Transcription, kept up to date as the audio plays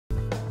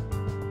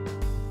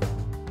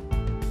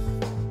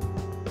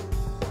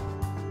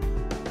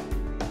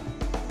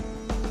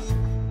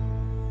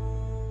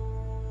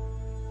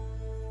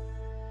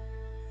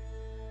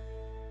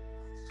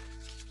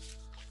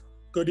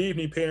Good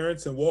evening,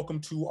 parents, and welcome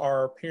to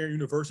our Parent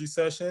University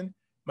session.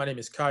 My name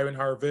is Kyron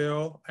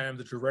Harvell. I am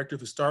the director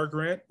of the STAR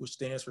Grant, which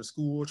stands for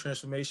School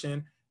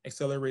Transformation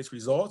Accelerates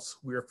Results.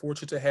 We are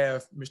fortunate to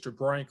have Mr.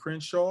 Brian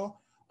Crenshaw,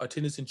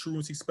 Attendance and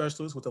Truancy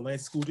Specialist with the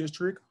Lansing School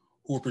District,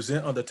 who will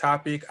present on the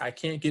topic, I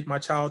Can't Get My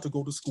Child to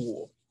Go to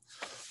School.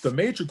 The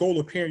major goal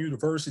of Parent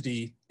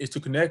University is to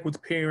connect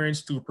with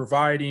parents through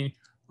providing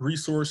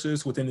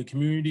resources within the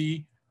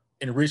community,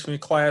 enrichment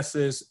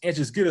classes, and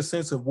just get a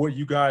sense of what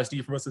you guys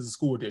need from us as a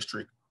school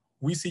district.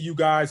 We see you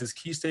guys as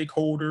key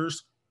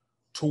stakeholders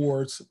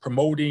towards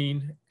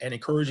promoting and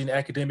encouraging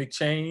academic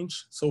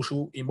change,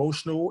 social,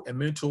 emotional, and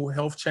mental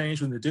health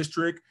change within the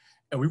district.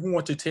 And we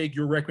want to take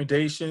your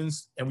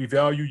recommendations, and we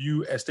value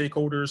you as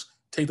stakeholders,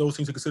 take those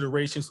things into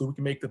consideration so we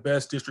can make the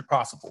best district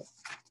possible.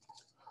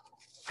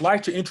 I'd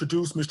like to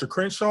introduce Mr.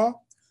 Crenshaw.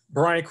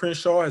 Brian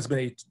Crenshaw has been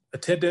an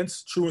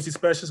attendance truancy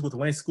specialist with the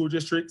Lansing School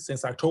District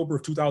since October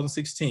of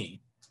 2016.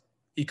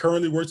 He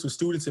currently works with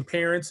students and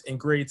parents in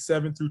grades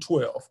 7 through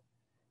 12.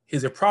 He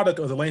is a product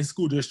of the Lansing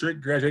School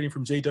District, graduating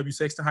from J.W.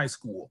 Sexton High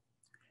School.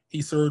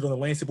 He served on the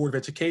Lansing Board of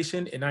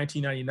Education in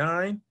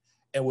 1999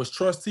 and was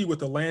trustee with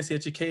the Lansing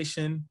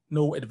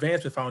Educational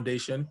Advancement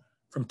Foundation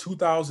from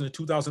 2000 to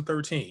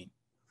 2013.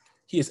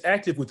 He is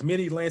active with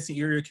many Lansing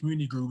area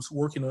community groups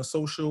working on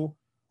social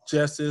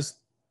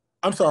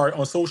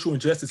and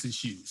justice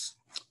issues.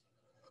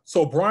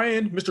 So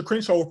Brian, Mr.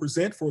 Crenshaw will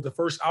present for the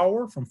first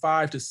hour from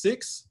 5 to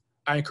 6.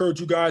 I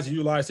encourage you guys to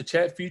utilize the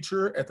chat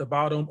feature at the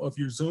bottom of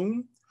your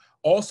Zoom.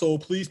 Also,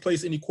 please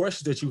place any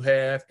questions that you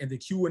have in the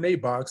Q&A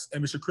box,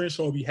 and Mr.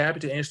 Crenshaw will be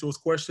happy to answer those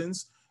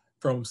questions.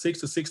 From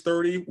 6 to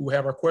 6:30, we'll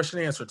have our question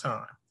and answer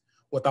time.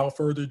 Without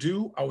further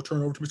ado, I will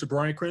turn it over to Mr.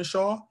 Brian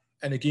Crenshaw.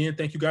 And again,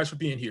 thank you guys for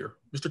being here.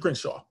 Mr.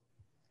 Crenshaw.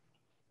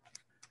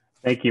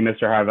 Thank you,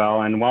 Mr.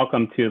 Harvell, and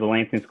welcome to the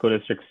Lansing School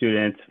District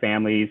students,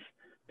 families,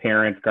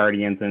 parents,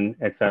 guardians, and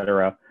et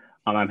cetera.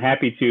 I'm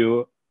happy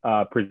to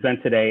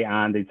present today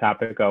on the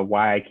topic of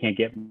why I can't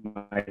get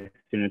my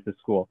students to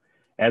school.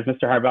 As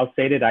Mr. Harvell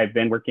stated, I've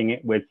been working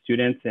with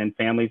students and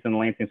families in the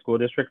Lansing School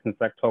District since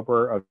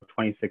October of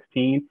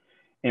 2016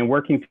 and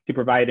working to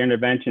provide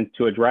interventions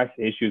to address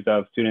issues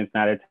of students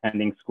not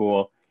attending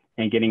school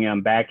and getting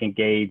them back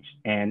engaged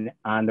and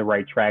on the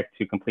right track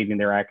to completing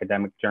their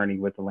academic journey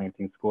with the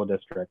Lansing School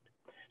District.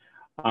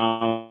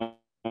 I'm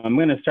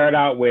going to start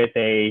out with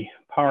a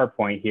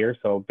PowerPoint here,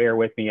 so bear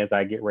with me as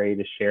I get ready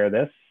to share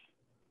this.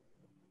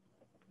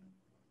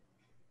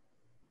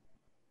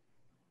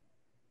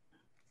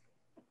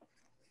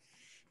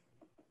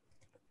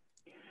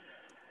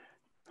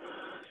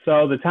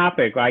 So the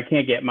topic, I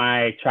can't get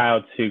my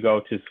child to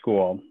go to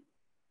school.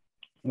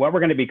 What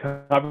we're going to be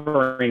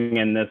covering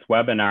in this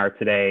webinar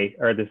today,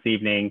 or this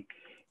evening,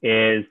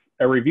 is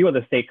a review of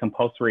the state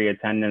compulsory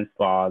attendance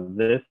law.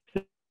 This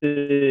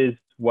is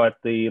what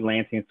the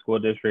Lansing School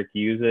District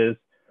uses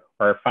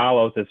or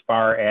follows as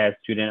far as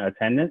student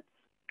attendance.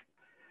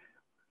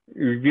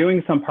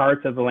 Reviewing some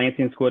parts of the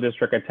Lansing School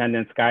District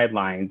attendance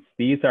guidelines.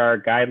 These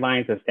are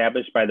guidelines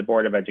established by the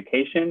Board of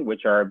Education,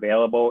 which are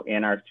available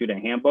in our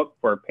student handbook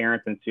for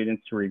parents and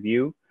students to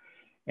review.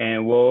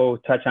 And we'll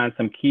touch on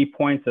some key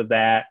points of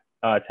that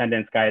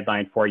attendance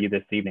guideline for you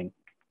this evening.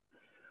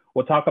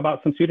 We'll talk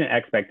about some student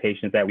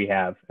expectations that we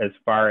have as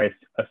far as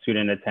a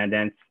student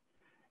attendance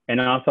and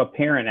also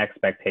parent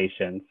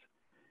expectations.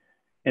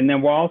 And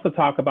then we'll also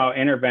talk about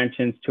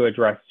interventions to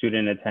address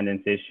student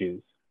attendance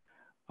issues.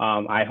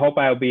 I hope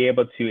I'll be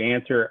able to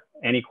answer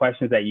any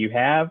questions that you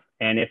have.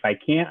 And if I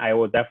can't, I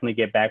will definitely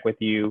get back with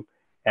you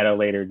at a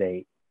later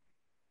date.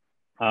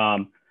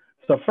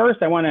 So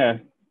first I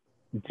wanna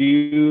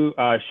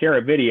share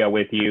a video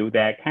with you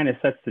that kind of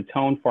sets the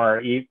tone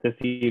for this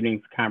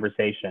evening's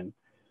conversation.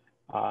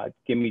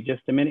 Give me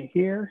just a minute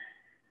here.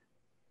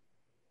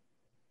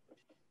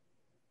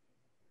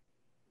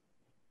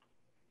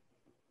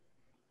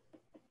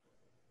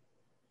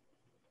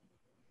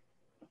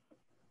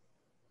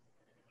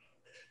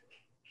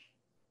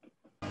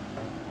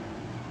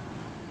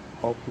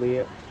 Hopefully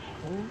it.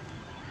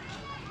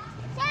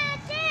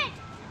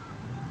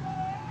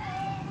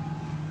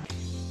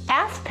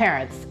 Ask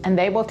parents and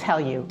they will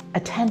tell you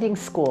attending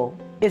school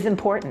is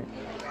important.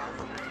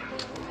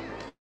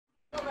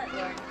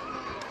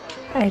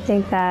 I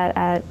think that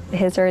at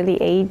his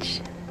early age,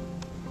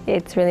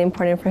 it's really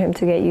important for him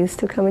to get used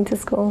to coming to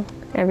school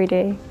every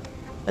day.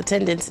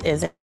 Attendance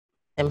is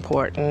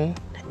important,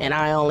 and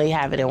I only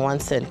have it in one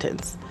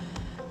sentence.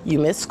 You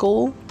miss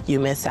school,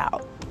 you miss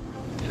out.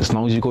 As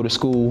long as you go to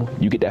school,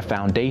 you get that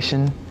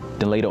foundation,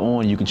 then later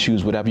on you can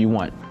choose whatever you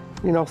want.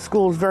 You know,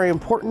 school is very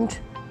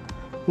important,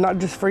 not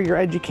just for your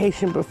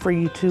education, but for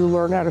you to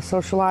learn how to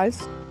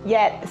socialize.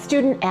 Yet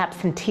student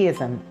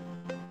absenteeism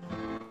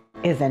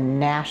is a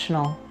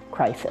national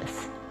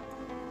crisis.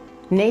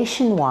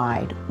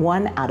 Nationwide,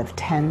 1 out of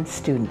 10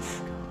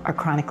 students are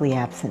chronically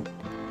absent,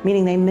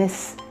 meaning they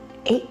miss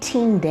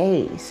 18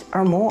 days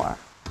or more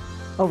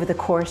over the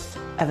course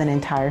of an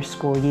entire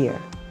school year.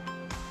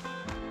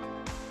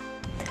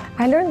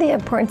 I learned the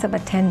importance of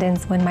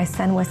attendance when my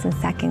son was in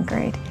 2nd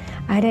grade.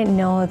 I didn't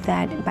know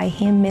that by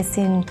him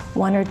missing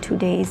 1 or 2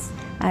 days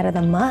out of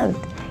the month,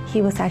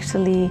 he was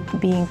actually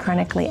being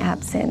chronically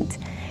absent.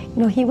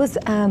 You know, he was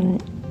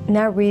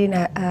not reading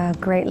at a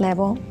grade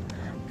level,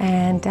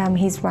 and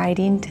his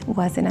writing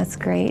wasn't as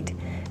great.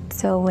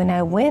 So when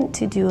I went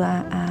to do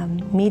a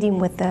meeting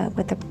with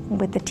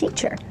the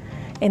teacher,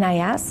 and I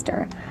asked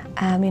her,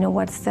 you know,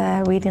 what's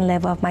the reading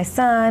level of my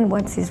son?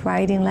 What's his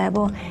writing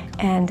level?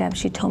 And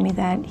she told me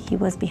that he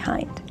was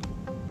behind.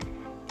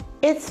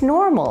 It's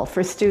normal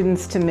for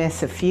students to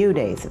miss a few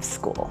days of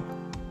school.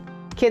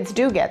 Kids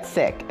do get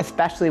sick,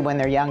 especially when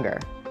they're younger.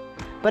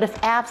 But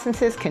if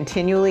absences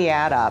continually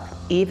add up,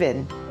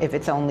 even if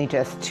it's only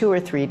just 2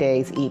 or 3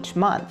 days each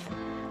month,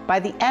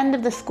 by the end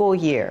of the school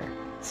year,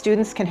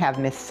 students can have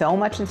missed so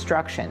much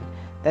instruction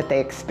that they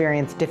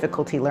experience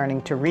difficulty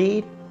learning to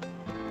read,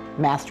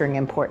 mastering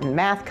important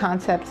math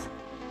concepts,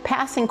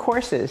 passing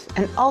courses,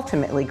 and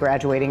ultimately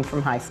graduating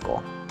from high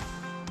school.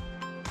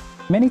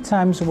 Many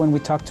times when we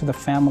talk to the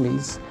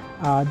families,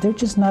 they're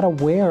just not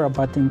aware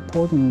about the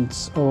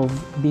importance of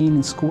being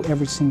in school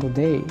every single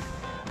day.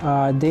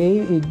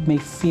 They may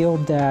feel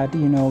that,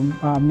 you know,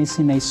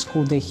 missing a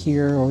school day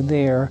here or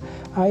there,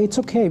 it's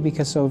okay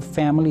because of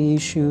family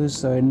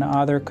issues and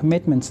other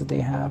commitments that they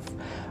have.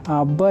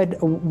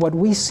 But what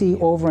we see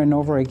over and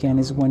over again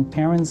is when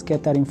parents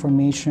get that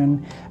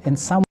information and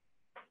someone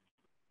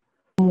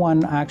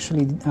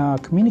actually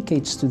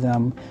communicates to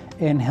them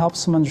and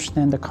helps them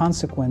understand the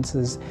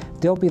consequences,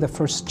 they'll be the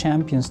first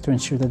champions to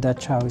ensure that that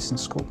child is in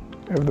school.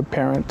 If the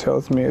parent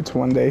tells me it's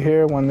 1 day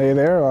here, 1 day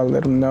there, I'll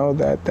let them know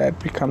that that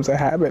becomes a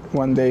habit.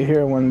 1 day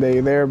here, 1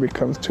 day there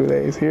becomes 2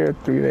 days here,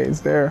 3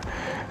 days there,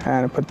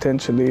 and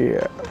potentially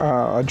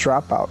a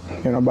dropout,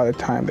 you know, by the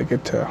time they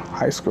get to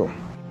high school.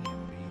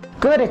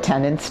 Good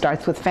attendance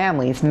starts with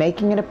families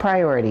making it a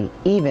priority,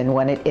 even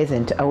when it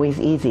isn't always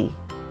easy.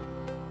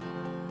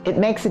 It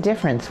makes a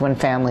difference when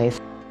families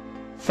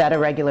set a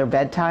regular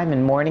bedtime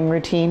and morning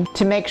routine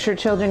to make sure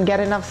children get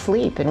enough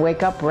sleep and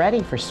wake up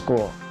ready for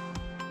school.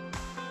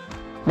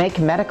 Make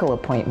medical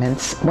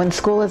appointments when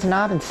school is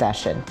not in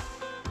session.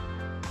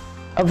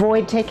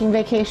 Avoid taking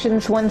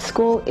vacations when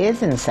school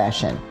is in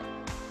session.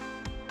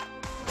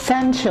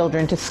 Send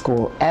children to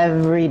school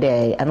every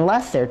day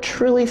unless they're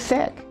truly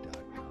sick.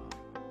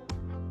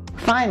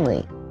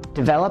 Finally,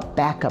 develop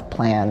backup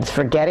plans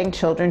for getting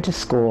children to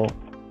school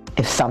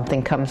if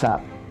something comes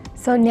up.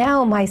 So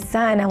now my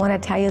son, I want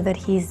to tell you that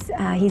he's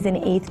in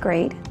 8th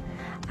grade.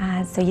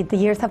 So the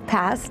years have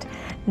passed.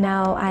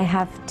 Now I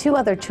have 2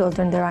 other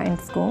children that are in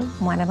school.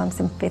 One of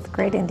them's in 5th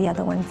grade and the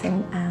other one's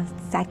in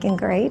 2nd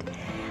grade.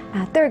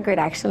 3rd grade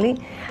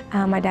actually.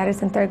 My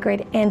daughter's in 3rd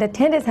grade, and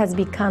attendance has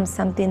become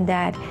something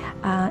that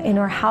in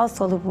our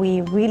household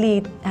we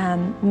really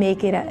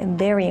make it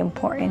very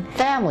important.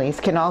 Families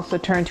can also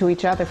turn to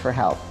each other for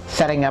help,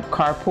 setting up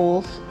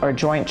carpools or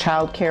joint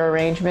child care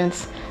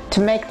arrangements to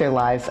make their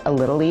lives a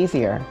little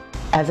easier.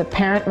 As a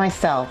parent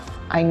myself,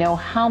 I know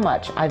how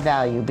much I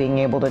value being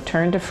able to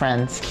turn to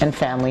friends and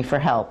family for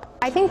help.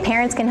 I think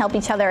parents can help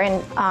each other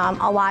in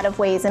a lot of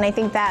ways, and I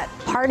think that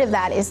part of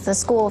that is the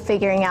school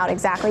figuring out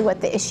exactly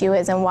what the issue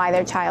is and why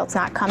their child's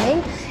not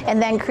coming,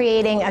 and then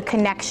creating a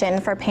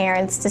connection for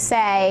parents to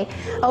say,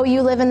 oh,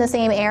 you live in the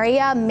same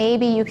area,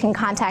 maybe you can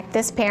contact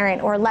this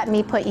parent, or let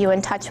me put you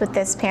in touch with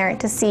this parent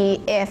to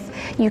see if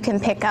you can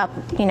pick up,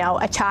 you know,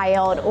 a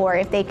child, or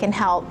if they can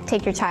help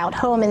take your child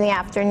home in the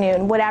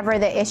afternoon, whatever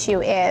the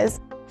issue is.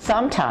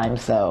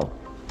 Sometimes, though,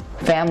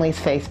 families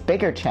face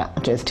bigger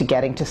challenges to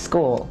getting to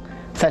school,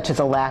 such as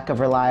a lack of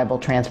reliable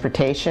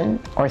transportation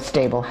or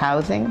stable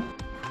housing.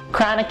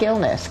 Chronic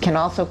illness can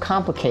also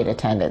complicate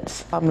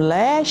attendance.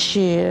 Last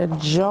year,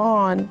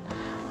 John,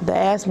 the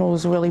asthma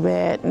was really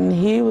bad, and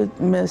he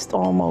missed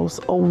almost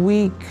a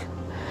week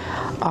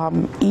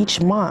each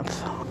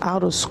month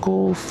out of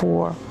school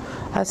for,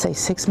 I'd say,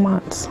 6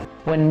 months.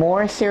 When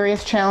more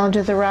serious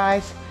challenges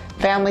arise,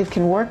 families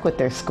can work with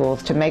their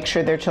schools to make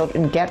sure their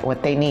children get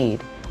what they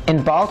need.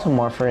 In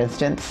Baltimore, for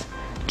instance,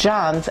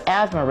 John's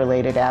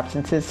asthma-related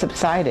absences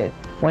subsided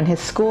when his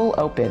school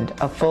opened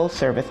a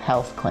full-service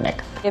health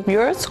clinic. If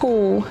your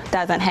school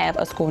doesn't have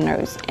a school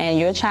nurse and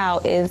your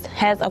child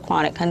has a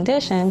chronic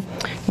condition,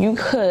 you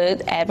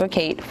could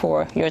advocate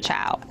for your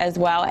child as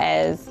well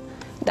as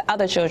the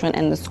other children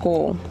in the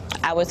school.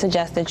 I would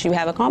suggest that you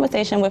have a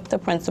conversation with the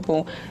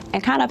principal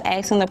and kind of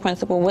asking the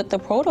principal what the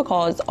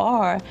protocols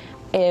are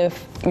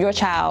if your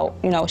child,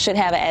 you know, should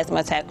have an asthma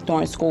attack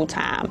during school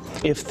time.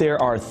 If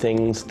there are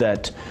things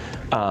that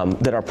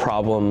are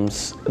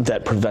problems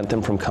that prevent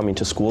them from coming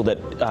to school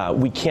that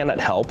we cannot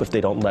help if they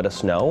don't let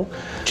us know,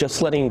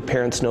 just letting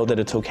parents know that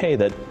it's okay,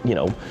 that, you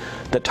know,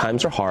 that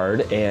times are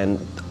hard and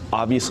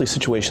obviously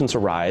situations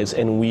arise,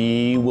 and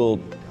we will,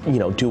 you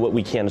know, do what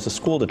we can as a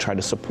school to try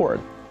to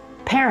support.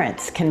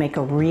 Parents can make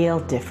a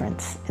real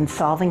difference in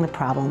solving the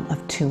problem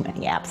of too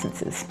many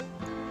absences.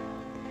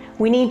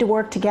 We need to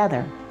work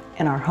together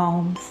in our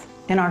homes,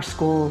 in our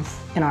schools,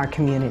 in our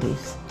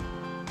communities.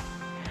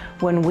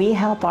 When we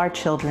help our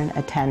children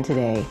attend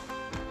today,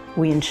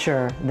 we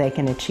ensure they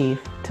can achieve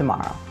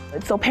tomorrow.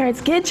 So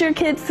parents, get your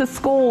kids to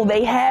school.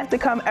 They have to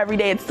come every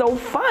day. It's so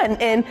fun,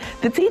 and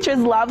the teachers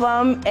love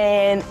them,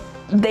 and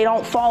they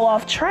don't fall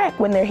off track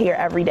when they're here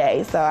every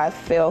day. So I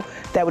feel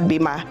that would be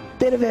my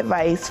bit of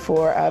advice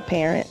for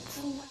parents.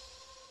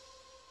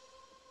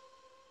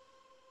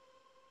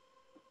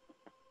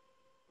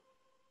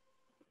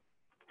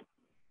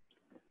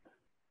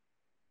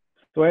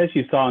 So as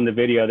you saw in the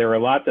video, there were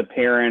lots of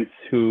parents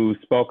who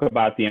spoke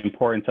about the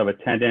importance of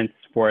attendance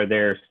for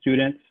their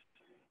students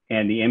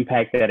and the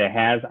impact that it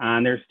has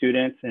on their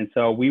students. And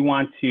so we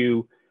want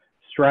to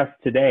stress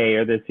today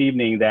or this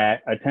evening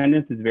that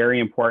attendance is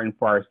very important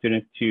for our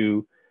students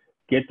to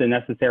get the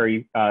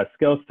necessary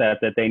skill set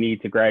that they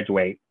need to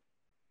graduate.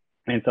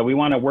 And so we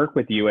want to work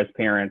with you as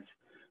parents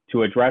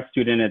to address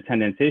student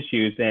attendance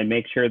issues and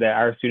make sure that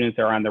our students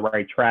are on the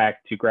right track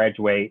to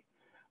graduate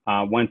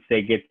once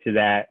they get to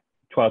that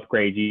 12th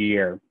grade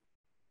year.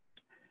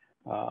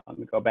 Let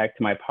me go back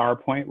to my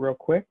PowerPoint real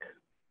quick.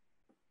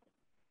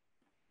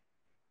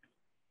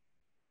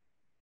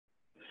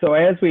 So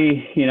as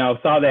we,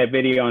 saw that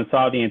video and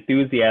saw the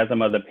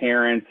enthusiasm of the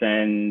parents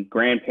and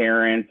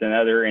grandparents and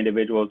other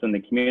individuals in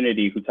the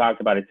community who talked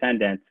about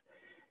attendance,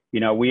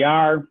 we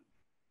are,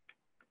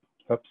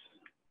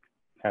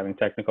 having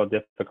technical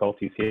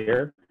difficulties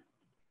here.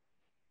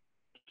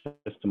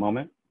 Just a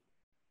moment.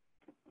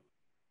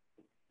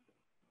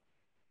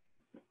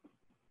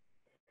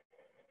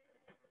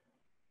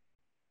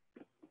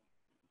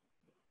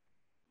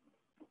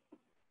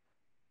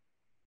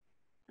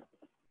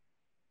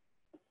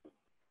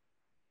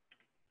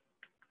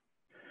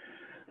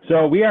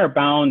 So we are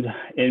bound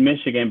in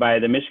Michigan by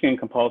the Michigan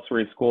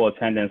Compulsory School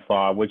Attendance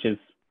Law, which is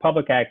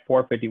Public Act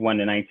 451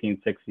 to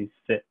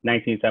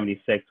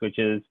 1976, which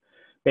is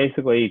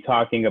basically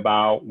talking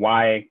about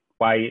why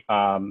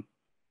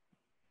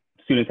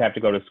students have to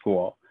go to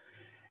school.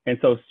 And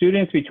so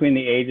students between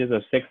the ages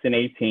of 6 and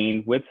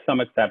 18, with some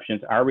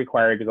exceptions, are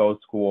required to go to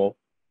school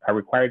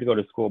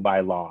by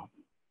law.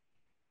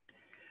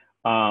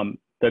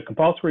 The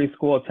Compulsory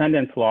School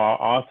Attendance Law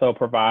also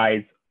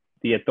provides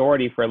the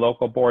authority for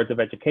local boards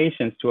of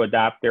education to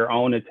adopt their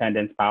own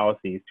attendance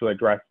policies to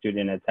address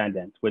student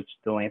attendance, which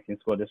the Lansing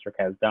School District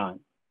has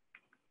done.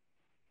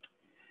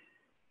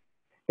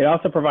 It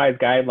also provides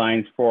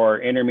guidelines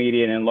for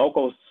intermediate and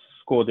local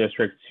school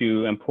districts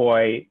to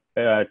employ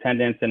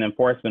attendance and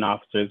enforcement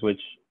officers,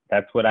 which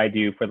that's what I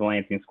do for the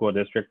Lansing School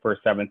District for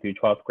 7th through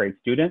 12th grade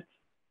students.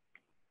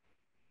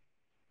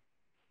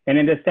 And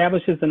it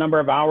establishes the number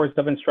of hours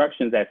of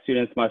instructions that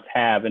students must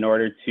have in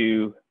order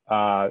to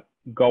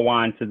go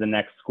on to the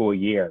next school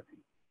year.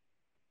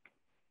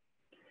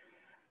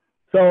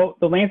 So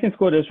the Lansing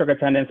School District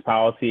attendance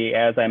policy,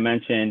 as I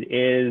mentioned,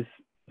 is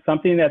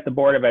something that the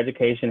Board of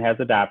Education has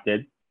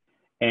adopted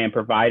and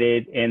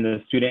provided in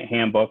the student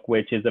handbook,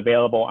 which is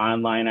available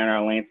online on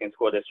our Lansing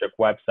School District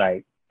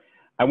website.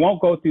 I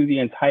won't go through the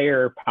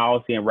entire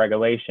policy and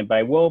regulation, but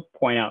I will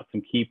point out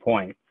some key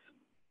points.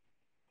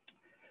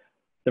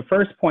 The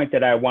first point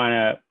that I want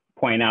to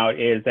point out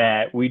is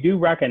that we do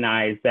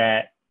recognize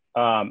that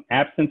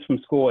absence from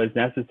school is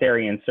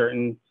necessary in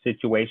certain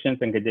situations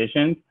and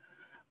conditions,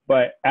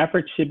 but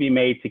efforts should be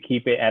made to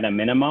keep it at a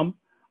minimum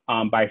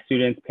by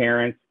students,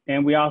 parents,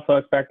 and we also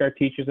expect our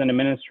teachers and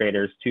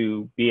administrators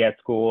to be at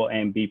school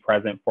and be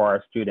present for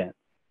our students.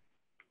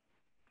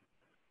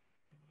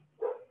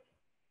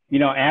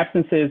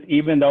 Absences,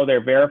 even though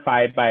they're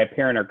verified by a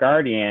parent or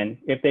guardian,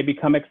 if they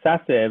become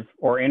excessive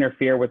or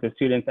interfere with the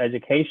student's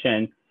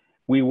education,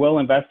 we will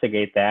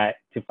investigate that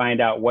to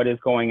find out what is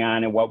going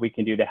on and what we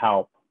can do to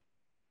help.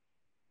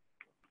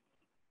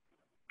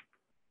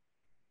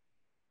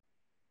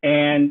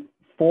 And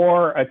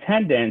for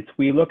attendance,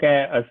 we look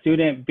at a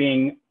student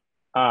being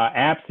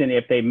absent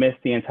if they miss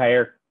the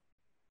entire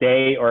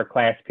day or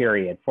class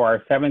period. For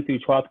our 7th through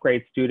 12th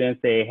grade students,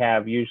 they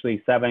have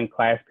usually 7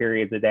 class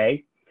periods a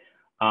day.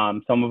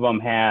 Some of them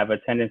have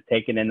attendance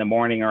taken in the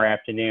morning or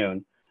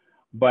afternoon.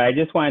 But I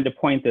just wanted to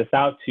point this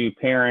out to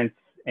parents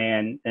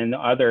and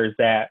others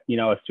that,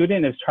 a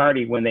student is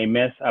tardy when they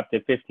miss up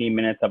to 15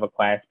 minutes of a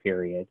class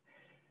period.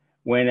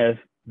 When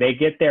they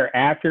get there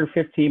after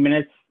 15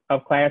 minutes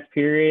of class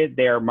period,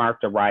 they are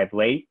marked arrive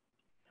late.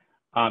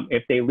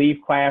 If they leave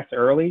class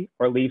early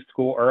or leave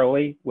school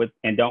early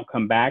and don't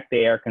come back,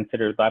 they are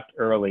considered left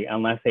early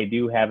unless they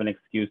do have an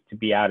excuse to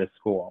be out of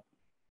school.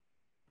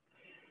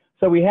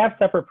 So we have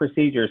separate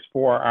procedures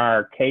for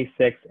our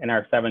K-6 and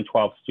our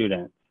 7-12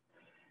 students.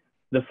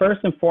 The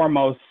first and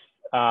foremost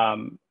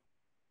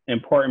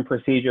important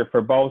procedure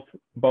for both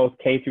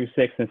K through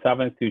 6 and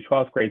 7th through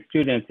 12th grade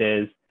students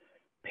is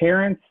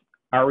parents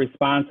are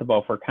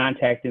responsible for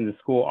contacting the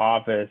school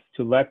office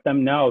to let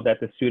them know that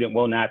the student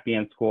will not be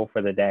in school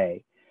for the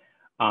day.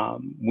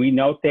 We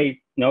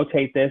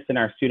notate this in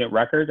our student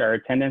records, our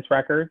attendance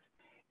records,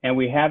 and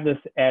we have this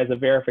as a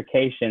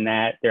verification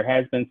that there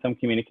has been some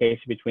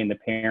communication between the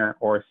parent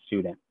or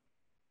student,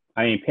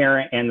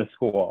 parent and the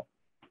school.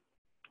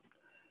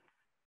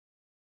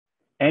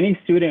 Any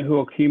student who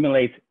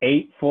accumulates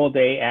 8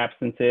 full-day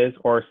absences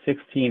or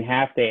 16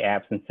 half-day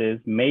absences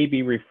may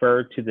be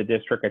referred to the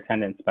district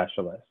attendance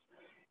specialist.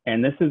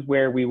 And this is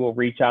where we will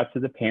reach out to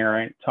the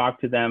parent,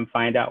 talk to them,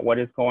 find out what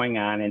is going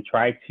on, and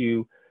try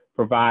to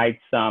provide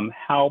some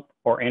help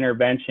or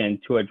intervention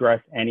to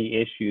address any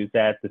issues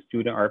that the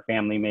student or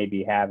family may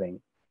be having.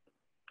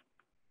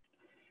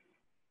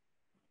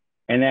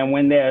 And then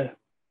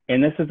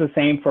and this is the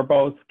same for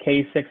both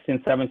K-6 and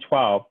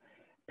 712,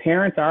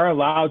 parents are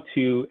allowed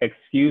to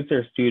excuse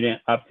their student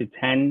up to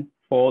 10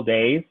 full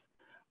days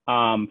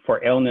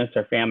for illness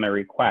or family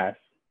requests.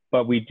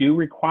 But we do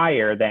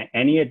require that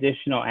any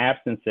additional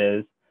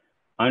absences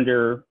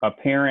under a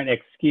parent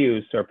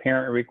excuse or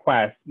parent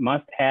request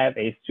must have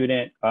a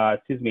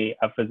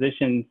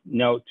physician's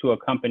note to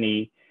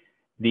accompany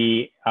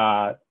the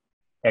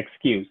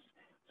excuse.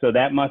 So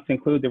that must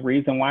include the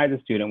reason why the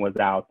student was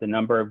out, the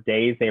number of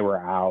days they were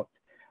out,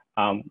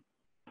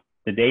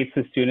 the dates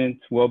the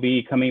students will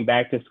be coming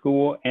back to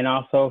school, and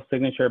also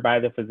signature by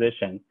the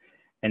physician.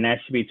 And that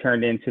should be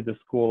turned into the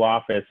school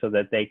office so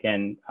that they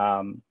can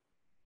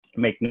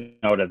make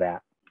note of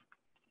that.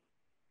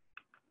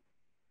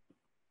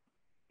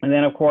 And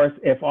then, of course,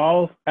 if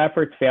all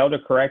efforts fail to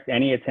correct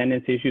any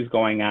attendance issues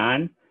going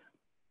on,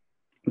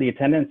 the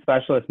attendance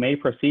specialist may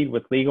proceed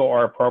with legal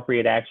or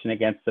appropriate action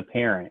against the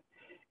parent.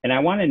 And I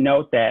want to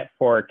note that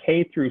for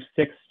K through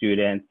 6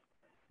 students,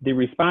 the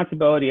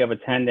responsibility of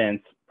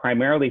attendance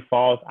primarily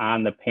falls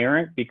on the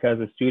parent because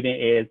the student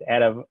is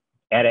at an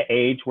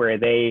age where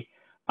they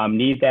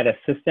need that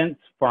assistance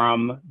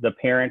from the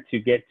parent to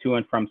get to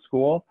and from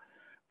school.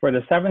 For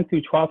the 7th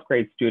through 12th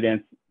grade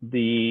students,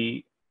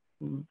 the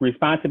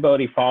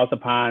responsibility falls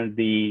upon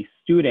the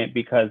student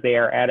because they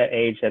are at an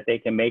age that they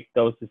can make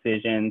those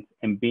decisions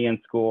and be in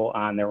school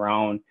on their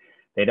own.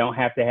 They don't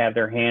have to have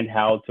their hand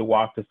held to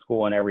walk to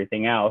school and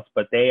everything else,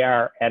 but they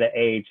are at an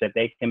age that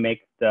they can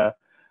make the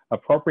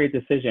appropriate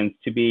decisions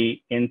to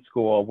be in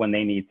school when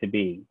they need to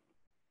be.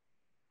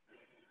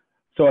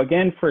 So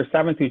again, for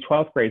 7th through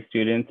 12th grade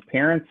students,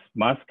 parents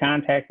must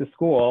contact the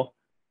school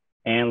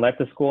and let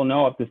the school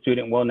know if the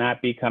student will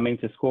not be coming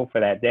to school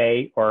for that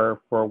day or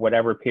for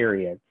whatever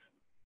period.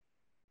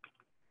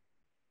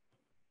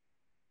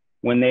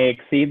 When they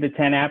exceed the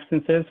 10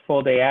 absences,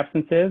 full day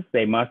absences,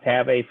 they must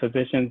have a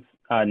physician's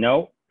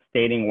note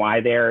stating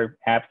why they're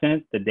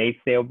absent, the dates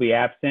they'll be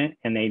absent,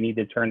 and they need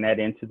to turn that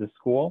into the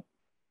school.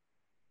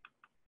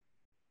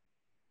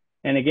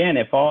 And again,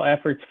 if all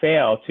efforts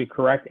fail to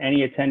correct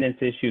any attendance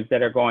issues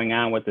that are going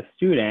on with the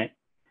student,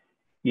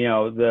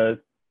 the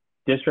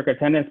district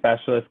attendance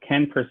specialist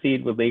can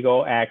proceed with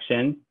legal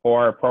action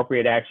or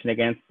appropriate action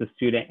against the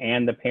student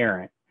and the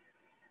parent.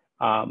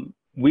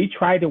 We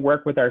try to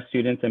work with our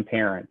students and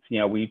parents.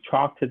 We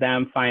talk to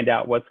them, find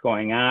out what's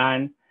going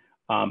on.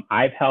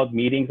 I've held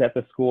meetings at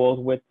the schools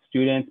with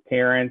students,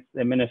 parents,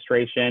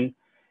 administration,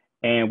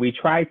 and we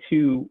try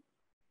to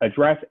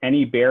address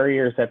any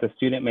barriers that the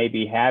student may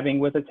be having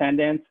with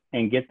attendance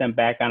and get them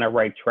back on a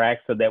right track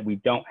so that we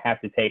don't have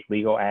to take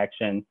legal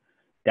action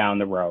down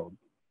the road.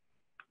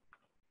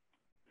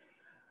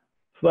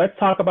 So let's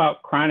talk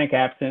about chronic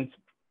absenteeism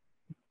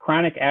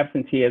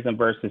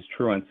versus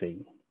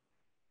truancy.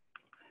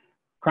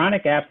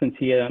 Chronic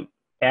absenteeism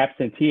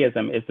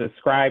is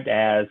described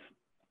as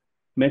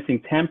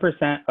missing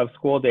 10% of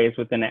school days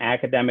within an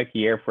academic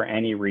year for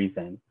any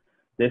reason.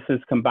 This is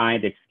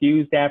combined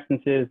excused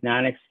absences,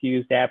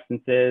 non-excused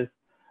absences.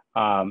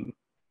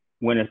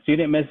 When a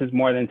student misses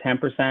more than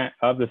 10%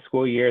 of the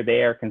school year,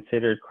 they are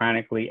considered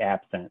chronically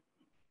absent.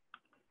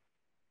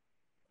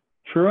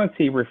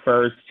 Truancy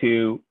refers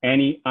to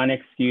any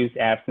unexcused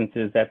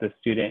absences that the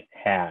student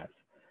has.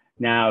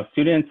 Now,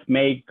 students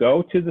may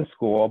go to the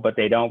school, but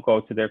they don't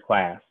go to their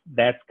class.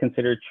 That's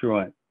considered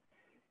truant.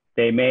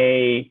 They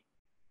may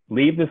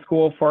leave the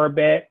school for a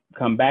bit,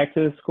 come back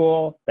to the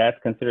school, that's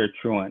considered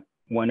truant.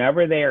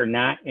 Whenever they are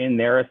not in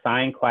their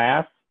assigned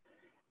class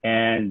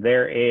and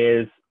there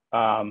is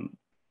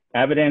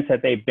evidence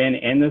that they've been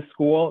in the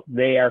school,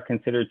 they are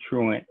considered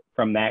truant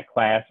from that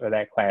class or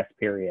that class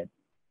period.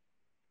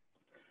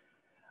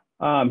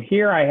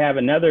 Here I have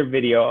another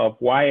video of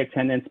why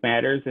attendance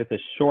matters. It's a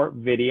short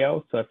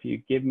video, so if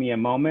you give me a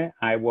moment,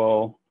 I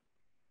will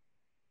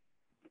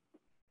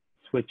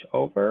switch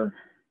over.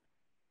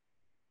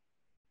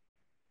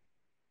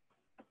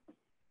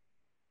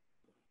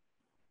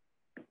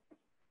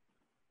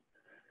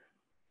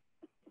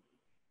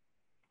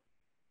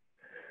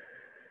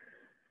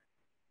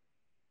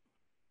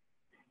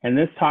 And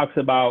this talks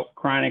about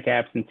chronic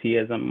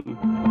absenteeism.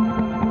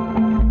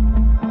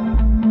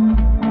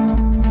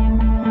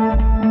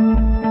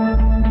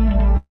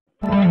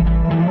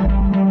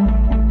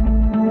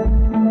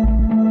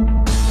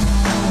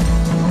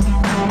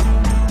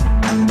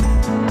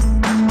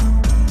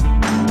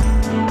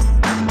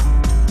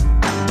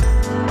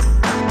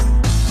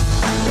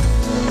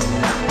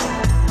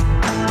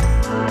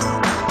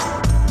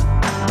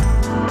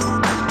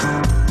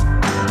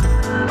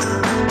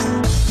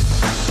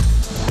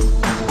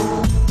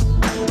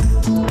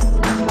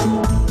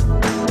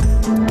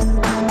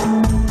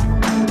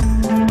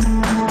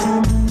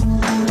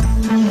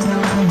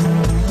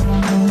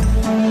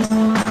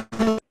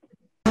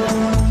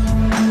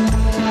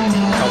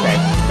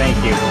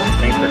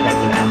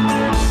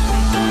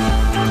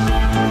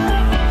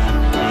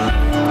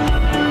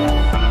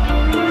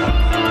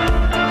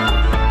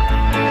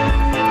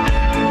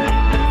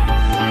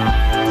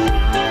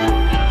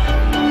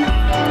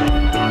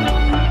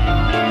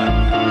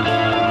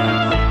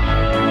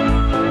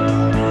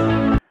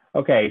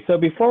 Okay, so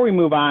before we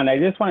move on, I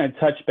just want to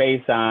touch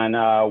base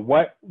on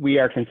what we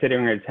are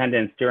considering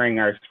attendance during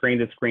our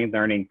screen-to-screen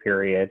learning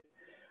period.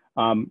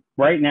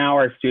 Right now,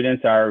 our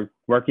students are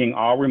working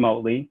all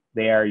remotely.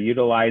 They are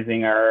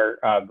utilizing our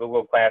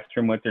Google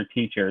Classroom with their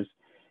teachers.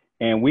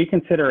 And we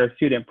consider a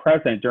student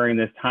present during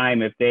this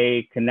time if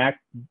they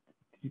connect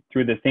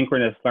through the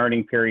synchronous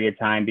learning period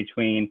time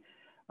between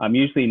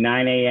usually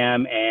 9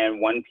 a.m. and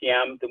 1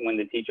 p.m. when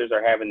the teachers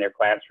are having their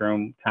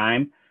classroom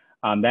time.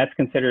 That's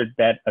considered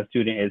that a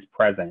student is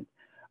present.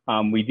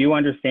 We do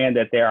understand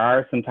that there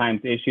are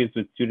sometimes issues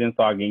with students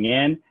logging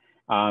in,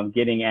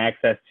 getting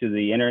access to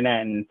the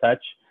internet and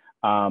such,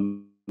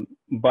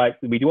 but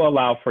we do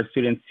allow for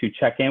students to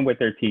check in with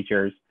their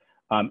teachers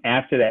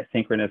after that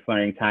synchronous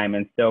learning time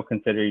and still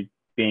consider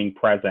being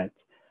present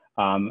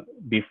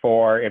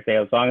before,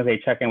 as long as they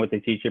check in with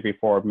the teacher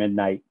before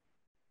midnight.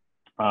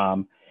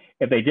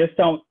 If they just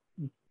don't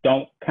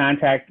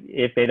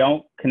if they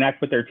don't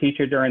connect with their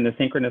teacher during the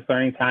synchronous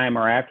learning time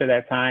or after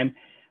that time,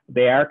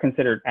 they are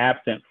considered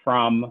absent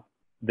from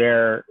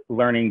their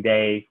learning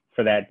day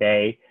for that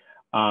day.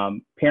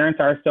 Parents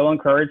are still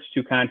encouraged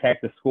to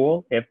contact the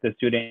school if the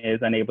student is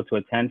unable to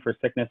attend for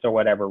sickness or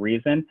whatever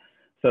reason,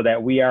 so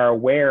that we are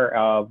aware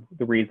of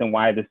the reason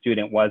why the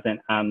student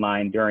wasn't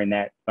online during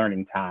that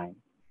learning time.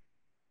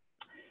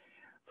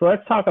 So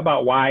let's talk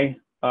about why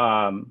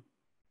a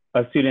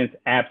student's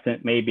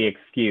absent may be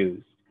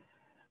excused.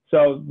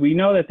 So we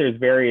know that there's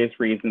various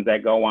reasons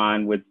that go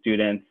on with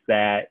students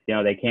that,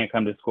 they can't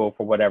come to school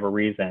for whatever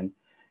reason.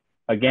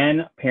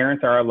 Again,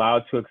 parents are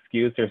allowed to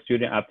excuse their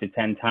student up to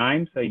 10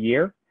 times a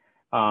year.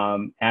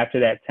 After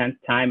that 10th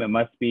time, it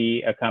must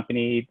be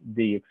accompanied,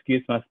 the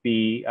excuse must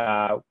be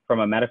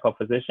from a medical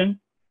physician.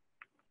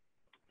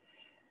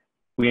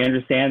 We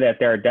understand that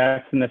there are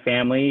deaths in the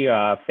family,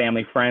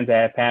 family friends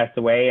that have passed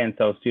away, and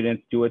so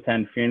students do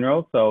attend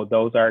funerals. So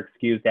those are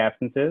excused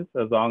absences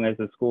as long as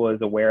the school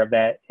is aware of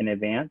that in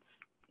advance.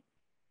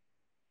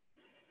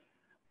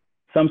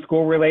 Some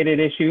school-related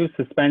issues,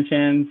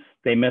 suspensions,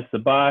 they miss the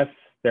bus,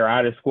 they're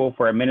out of school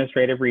for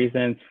administrative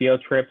reasons,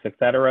 field trips,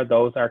 etc.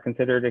 Those are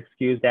considered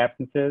excused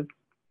absences.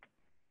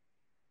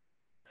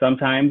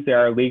 Sometimes there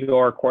are legal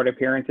or court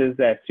appearances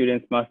that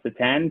students must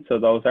attend, so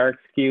those are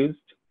excused.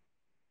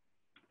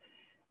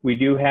 We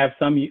do have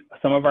some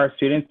of our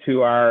students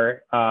who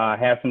are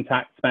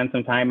spend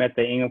some time at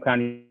the Ingham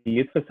County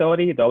Youth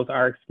Facility. Those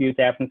are excused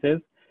absences.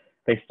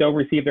 They still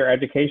receive their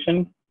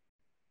education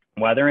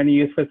while they're in the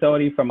youth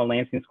facility from a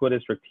Lansing School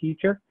District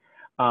teacher.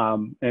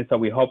 And so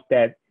we hope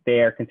that they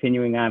are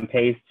continuing on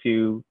pace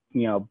to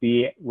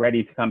be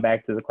ready to come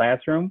back to the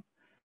classroom.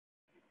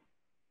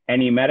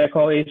 Any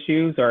medical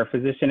issues or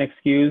physician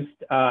excused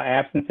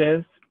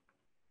absences,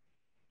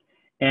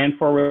 and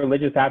for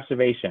religious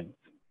observations.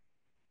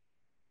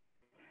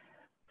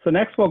 So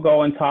next we'll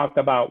go and talk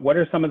about what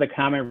are some of the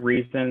common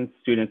reasons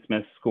students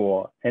miss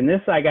school. And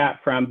this I got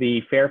from the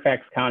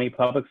Fairfax County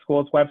Public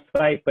Schools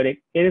website, but it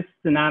is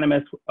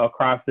synonymous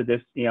across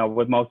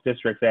with most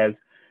districts as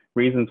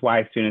reasons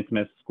why students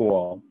miss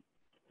school.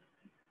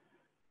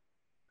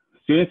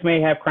 Students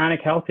may have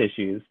chronic health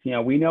issues.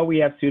 We know we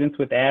have students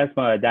with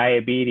asthma,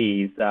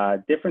 diabetes,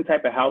 different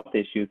type of health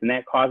issues, and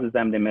that causes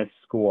them to miss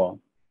school.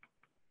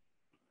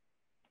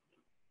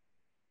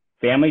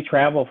 Family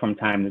travel from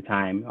time to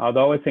time.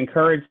 Although it's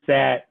encouraged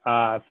that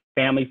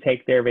families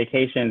take their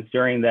vacations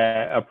during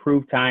the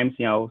approved times,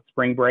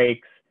 spring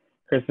breaks,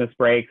 Christmas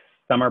breaks,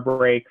 summer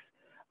breaks,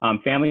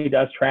 family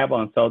does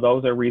travel, and so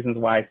those are reasons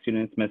why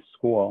students miss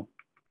school.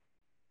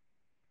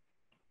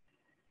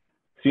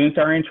 Students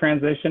are in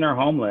transition or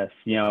homeless.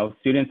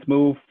 Students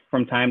move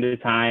from time to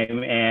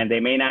time and they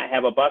may not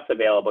have a bus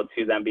available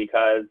to them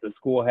because the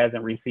school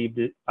hasn't received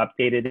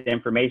updated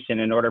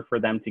information in order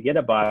for them to get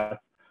a bus,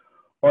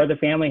 or the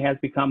family has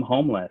become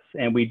homeless.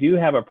 And we do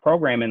have a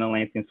program in the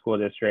Lansing School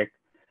District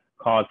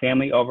called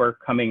Family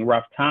Overcoming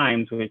Rough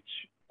Times, which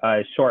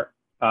the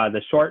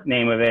short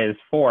name of it is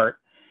FORT,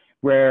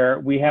 where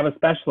we have a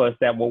specialist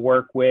that will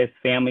work with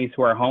families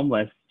who are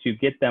homeless to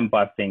get them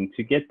busing,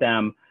 to get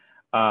them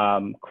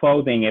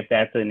clothing if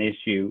that's an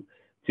issue,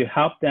 to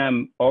help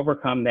them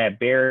overcome that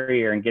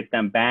barrier and get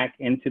them back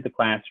into the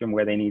classroom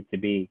where they need to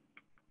be.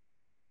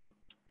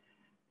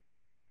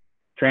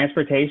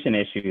 Transportation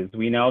issues.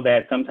 We know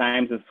that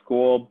sometimes at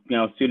school,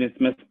 students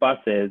miss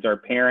buses or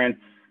parents'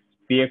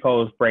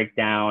 vehicles break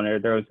down, or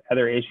there's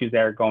other issues that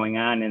are going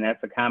on, and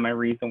that's a common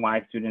reason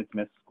why students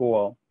miss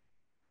school.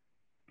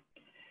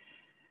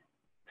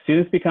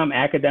 Students become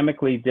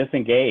academically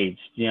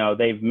disengaged.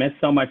 They've missed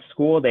so much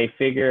school, they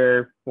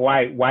figure,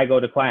 why go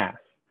to class?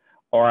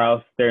 Or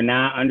else they're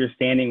not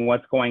understanding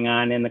what's going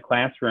on in the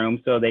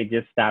classroom, so they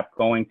just stop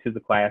going to the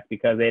class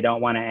because they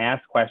don't want to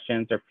ask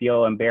questions or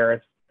feel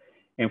embarrassed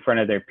in front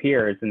of their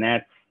peers, and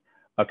that's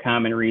a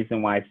common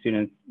reason why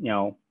students,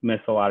 miss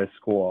a lot of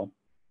school.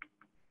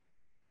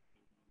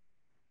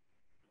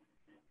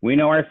 We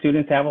know our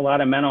students have a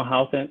lot of mental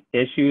health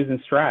issues and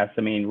stress.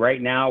 I mean,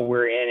 right now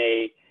we're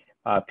in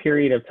a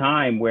period of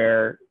time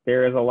where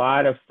there is a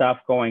lot of stuff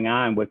going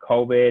on with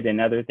COVID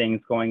and other things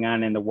going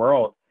on in the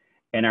world,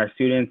 and our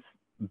students,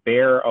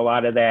 bear a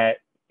lot of that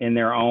in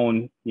their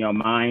own,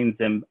 minds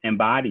and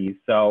bodies.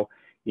 So,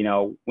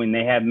 when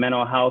they have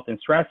mental health and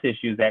stress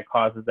issues, that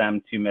causes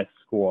them to miss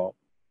school.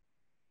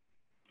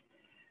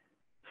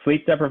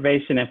 Sleep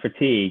deprivation and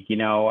fatigue.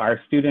 Our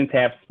students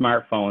have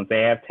smartphones,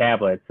 they have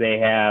tablets, they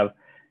have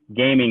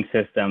gaming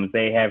systems,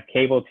 they have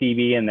cable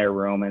TV in their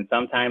room, and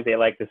sometimes they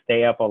like to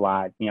stay up a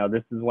lot.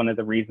 This is one of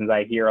the reasons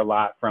I hear a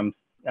lot from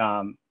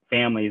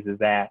families is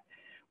that,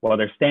 well,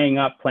 they're staying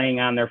up playing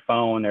on their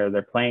phone or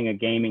they're playing a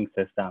gaming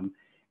system,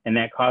 and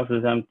that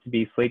causes them to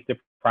be sleep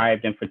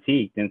deprived and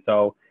fatigued. And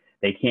so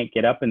they can't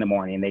get up in the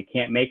morning, they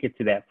can't make it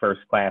to that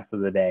first class of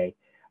the day.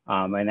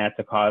 And that's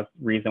a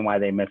reason why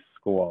they miss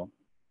school.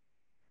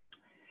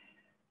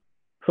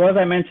 So as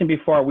I mentioned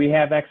before, we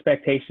have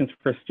expectations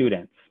for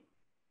students.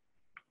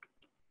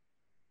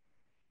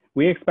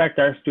 We expect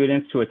our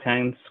students to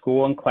attend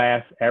school and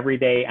class every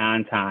day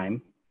on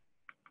time.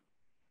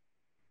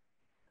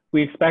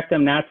 We expect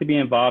them not to be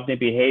involved in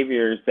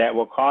behaviors that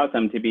will cause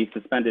them to be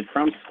suspended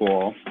from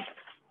school.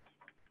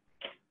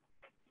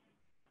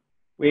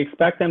 We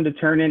expect them to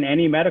turn in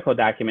any medical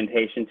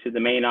documentation to the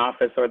main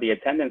office or the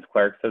attendance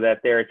clerk so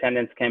that their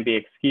attendance can be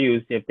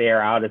excused if they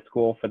are out of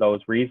school for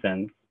those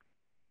reasons.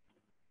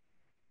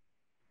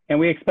 And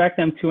we expect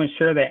them to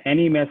ensure that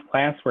any missed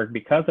classwork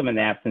because of an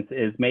absence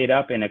is made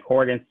up in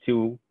accordance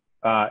with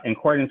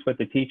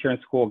the teacher and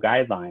school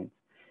guidelines.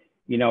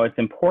 It's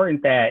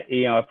important that,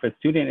 if a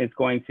student is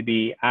going to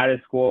be out of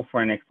school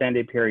for an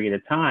extended period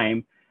of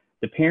time,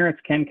 the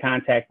parents can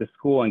contact the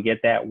school and get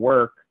that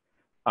work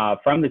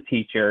from the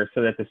teacher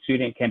so that the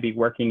student can be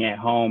working at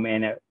home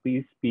and at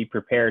least be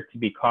prepared to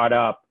be caught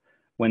up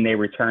when they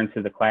return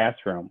to the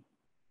classroom.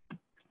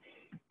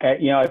 At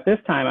this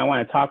time, I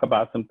want to talk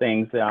about some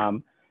things.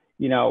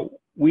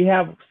 We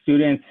have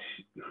students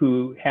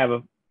who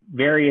have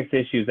various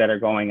issues that are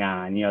going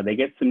on. They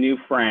get some new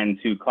friends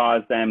who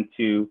cause them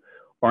to,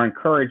 or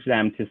encourage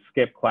them to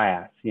skip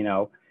class.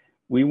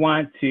 We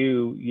want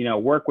to,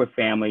 work with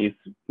families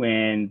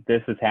when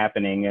this is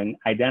happening and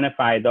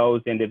identify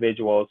those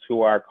individuals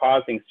who are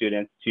causing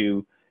students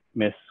to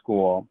miss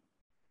school.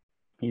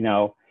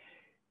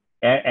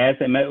 As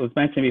it was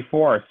mentioned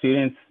before,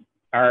 students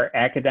are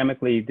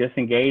academically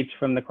disengaged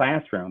from the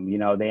classroom.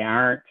 They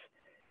aren't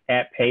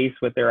at pace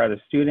with their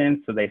other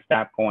students, so they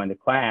stop going to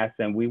class.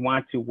 And we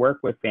want to work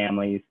with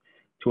families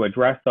to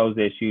address those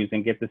issues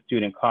and get the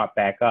student caught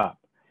back up.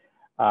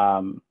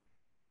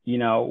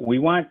 We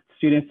want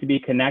students to be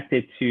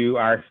connected to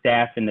our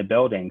staff in the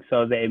building.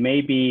 So that it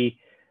may be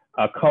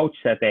a coach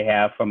that they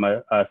have from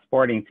a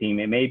sporting team.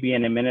 It may be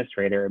an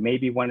administrator. It may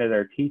be one of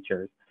their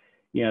teachers.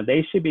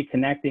 They should be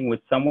connecting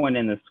with someone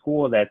in the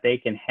school that they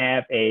can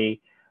have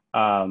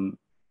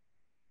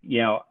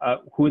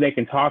who they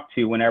can talk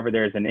to whenever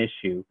there's an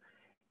issue,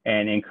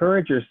 and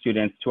encourage your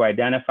students to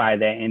identify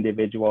that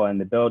individual in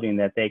the building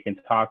that they can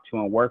talk to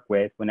and work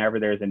with whenever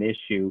there's an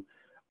issue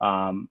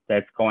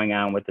that's going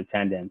on with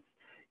attendance.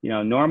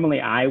 Normally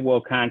I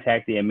will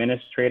contact the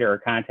administrator or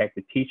contact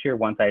the teacher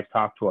once I've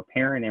talked to a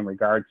parent in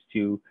regards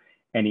to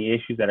any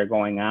issues that are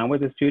going on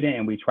with the student,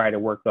 and we try to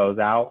work those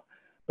out.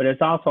 But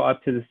it's also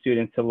up to the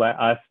student to let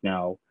us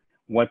know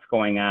what's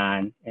going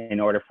on in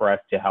order for us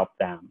to help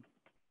them.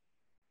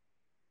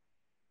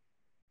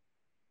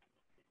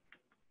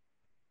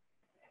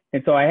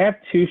 And so I have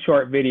two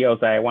short videos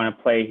that I want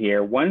to play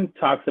here. One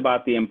talks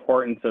about the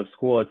importance of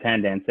school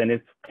attendance, and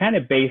it's kind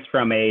of based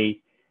from a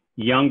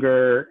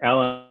younger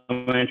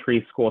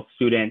elementary school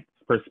student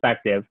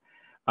perspective.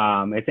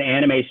 It's an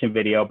animation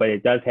video, but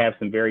it does have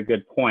some very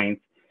good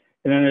points.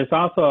 And then there's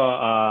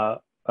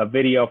also a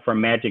video from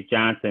Magic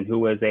Johnson, who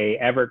was a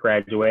Everett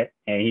graduate,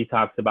 and he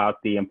talks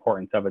about the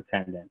importance of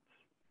attendance.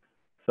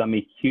 So let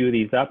me cue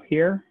these up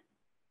here.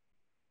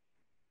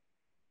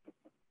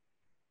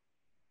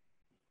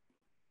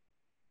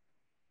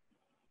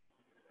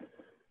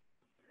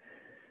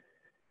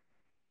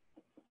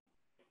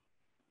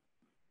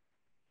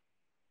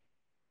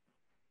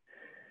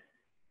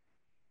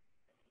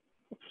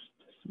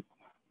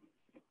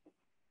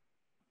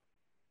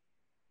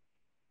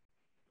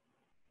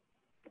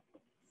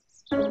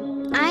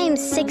 I am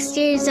 6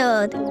 years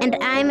old and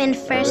I'm in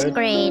first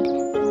grade.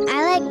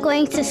 I like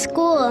going to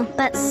school,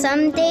 but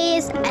some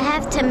days I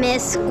have to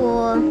miss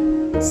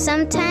school.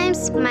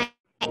 Sometimes my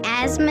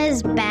asthma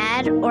is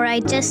bad or I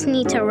just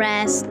need to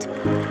rest.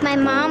 My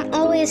mom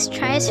always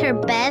tries her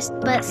best,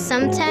 but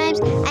sometimes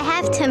I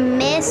have to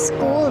miss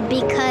school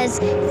because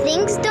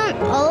things don't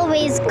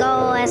always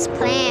go as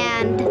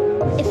planned.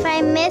 If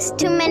I miss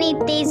too many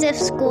days of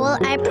school,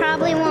 I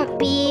probably won't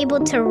be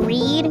able to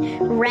read,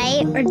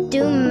 write, or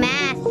do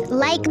math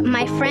like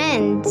my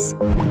friends.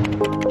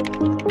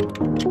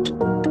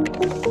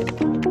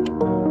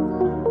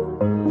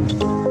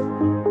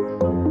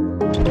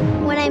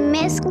 When I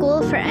miss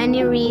school for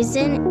any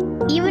reason,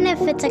 Even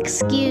if it's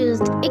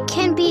excused, it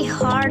can be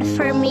hard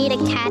for me to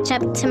catch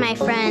up to my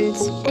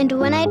friends. And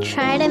when I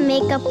try to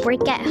make up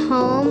work at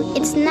home,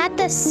 it's not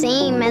the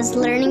same as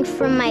learning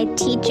from my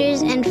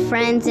teachers and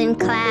friends in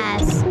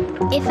class.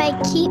 If I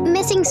keep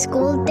missing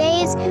school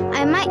days,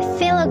 I might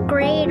fail a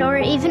grade, or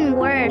even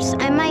worse,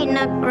 I might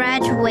not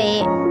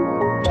graduate.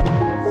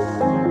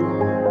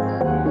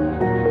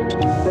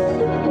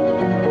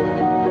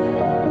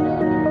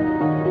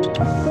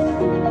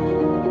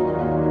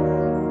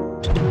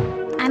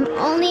 I'm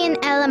only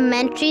in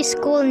elementary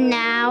school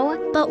now,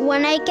 but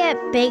when I get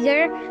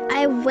bigger,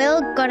 I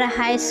will go to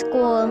high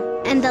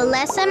school. And the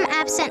less I'm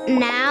absent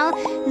now,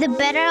 the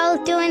better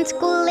I'll do in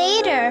school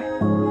later.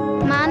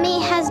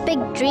 Mommy has big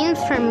dreams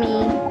for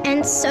me,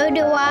 and so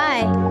do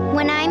I.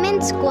 When I'm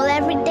in school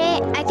every day,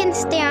 I can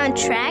stay on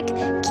track,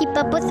 keep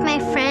up with my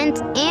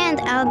friends, and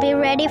I'll be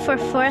ready for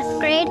 4th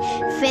grade,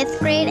 5th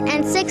grade,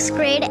 and 6th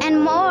grade,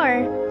 and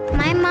more.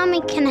 My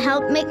mommy can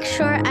help make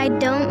sure I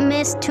don't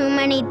miss too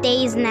many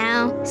days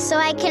now, so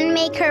I can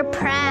make her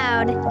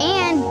proud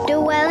and do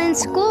well in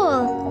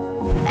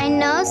school. I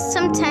know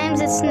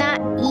sometimes it's not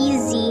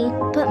easy,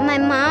 but my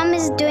mom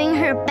is doing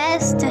her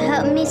best to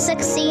help me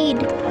succeed.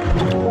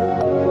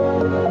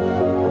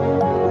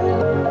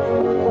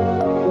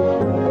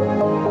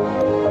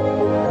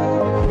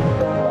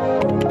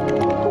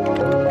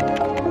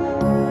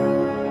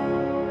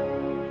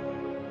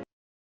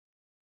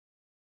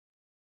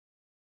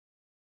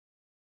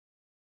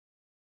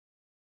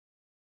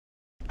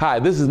 Hi,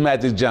 this is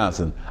Magic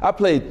Johnson. I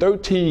played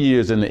 13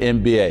 years in the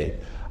NBA.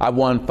 I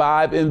won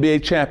 5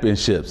 NBA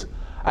championships.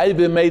 I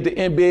even made the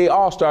NBA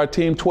All-Star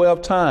team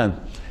 12 times.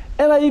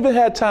 And I even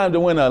had time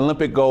to win an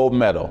Olympic gold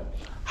medal.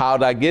 How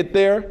did I get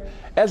there?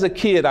 As a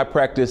kid, I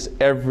practiced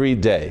every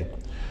day.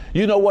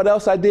 You know what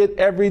else I did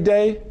every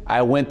day?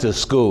 I went to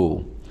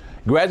school.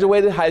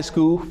 Graduated high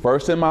school,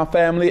 first in my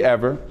family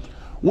ever.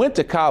 Went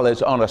to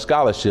college on a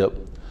scholarship.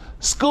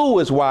 School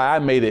is why I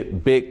made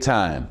it big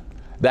time.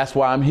 That's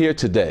why I'm here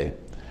today.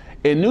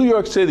 In New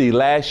York City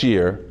last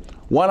year,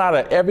 1 out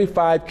of every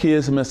 5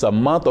 kids miss a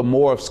month or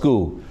more of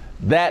school.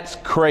 That's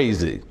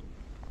crazy.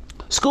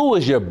 School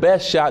is your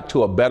best shot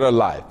to a better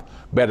life,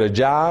 better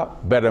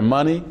job, better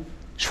money.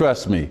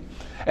 Trust me.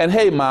 And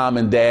hey, mom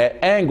and dad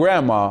and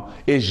grandma,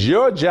 it's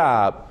your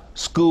job.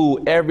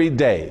 School every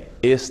day.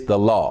 It's the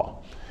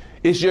law.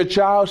 It's your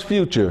child's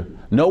future.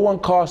 No one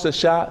calls a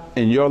shot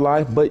in your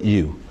life but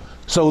you.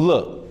 So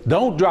look,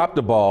 don't drop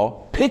the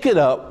ball. Pick it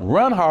up,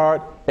 run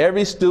hard.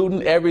 Every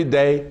student, every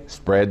day,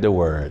 spread the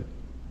word.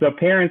 So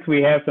parents,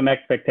 we have some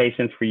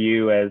expectations for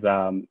you as,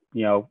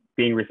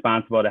 being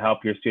responsible to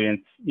help your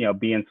students,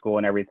 be in school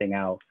and everything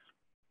else.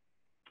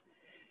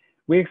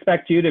 We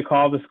expect you to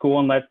call the school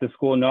and let the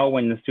school know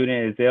when the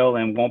student is ill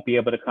and won't be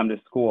able to come to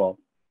school,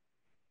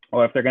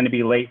 or if they're going to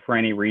be late for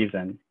any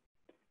reason.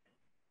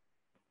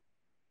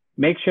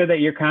 Make sure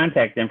that your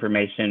contact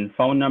information,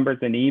 phone numbers,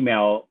 and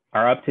email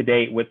are up to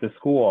date with the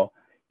school.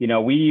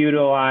 We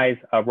utilize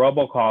a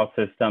robocall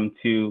system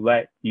to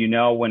let you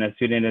know when a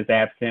student is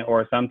absent,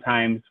 or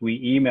sometimes we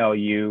email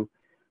you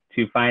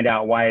to find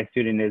out why a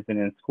student isn't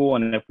in school.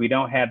 And if we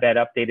don't have that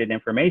updated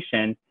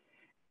information,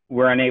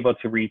 we're unable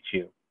to reach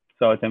you.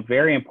 So it's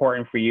very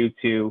important for you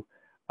to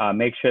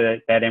make sure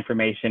that that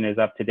information is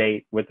up to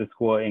date with the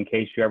school in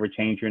case you ever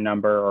change your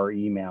number or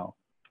email.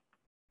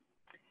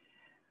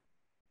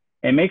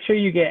 And make sure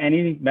you get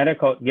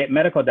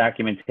medical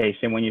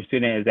documentation when your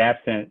student is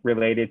absent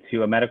related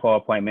to a medical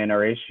appointment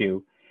or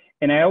issue.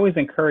 And I always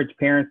encourage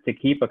parents to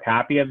keep a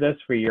copy of this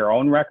for your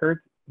own records,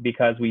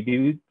 because we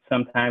do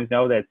sometimes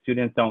know that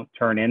students don't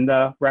turn in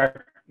the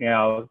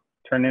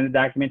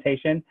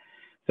documentation.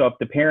 So if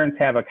the parents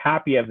have a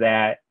copy of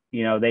that,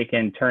 they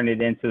can turn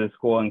it into the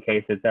school in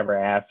case it's ever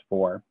asked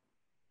for.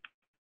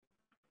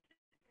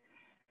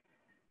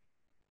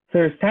 So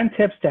there's 10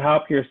 tips to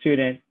help your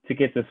student to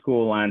get to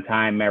school on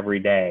time every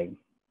day.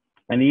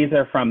 And these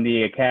are from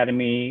the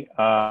Academy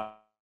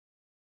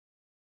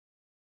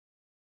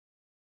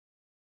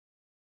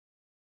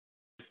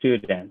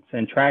students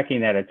and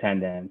tracking that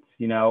attendance.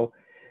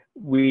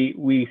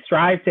 We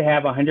strive to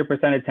have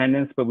 100%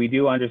 attendance, but we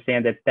do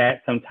understand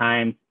that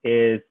sometimes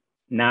is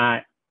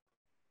not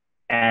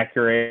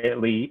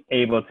accurately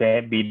able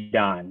to be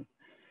done.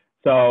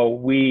 So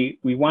we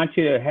want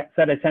you to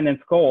set attendance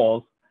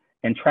goals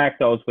and track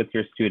those with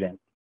your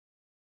students.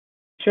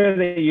 Ensure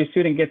that your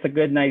student gets a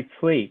good night's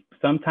sleep.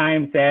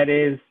 Sometimes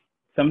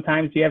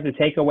you have to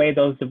take away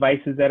those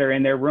devices that are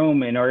in their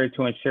room in order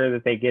to ensure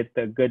that they get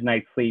the good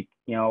night's sleep,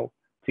 to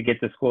get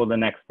to school the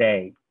next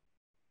day.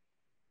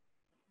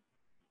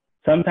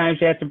 Sometimes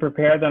you have to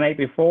prepare the night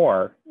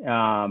before,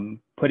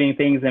 putting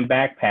things in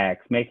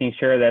backpacks, making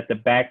sure that the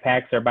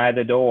backpacks are by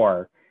the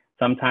door.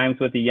 Sometimes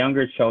with the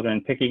younger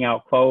children, picking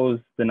out clothes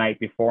the night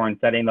before and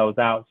setting those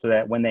out so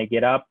that when they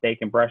get up, they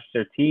can brush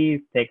their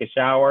teeth, take a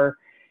shower,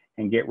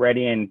 and get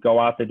ready and go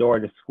out the door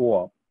to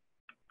school.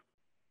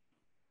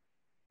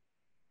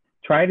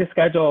 Try to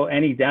schedule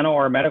any dental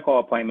or medical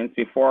appointments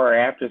before or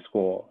after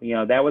school.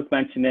 That was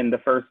mentioned in the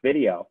first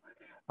video.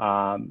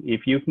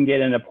 If you can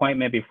get an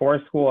appointment before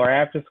school or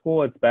after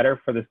school, it's better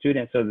for the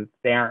students so that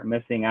they aren't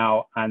missing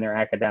out on their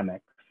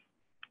academics.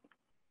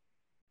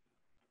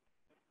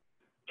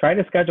 Try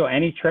to schedule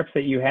any trips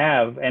that you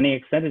have, any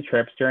extended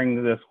trips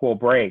during the school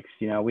breaks.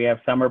 You know, we have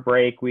summer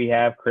break, we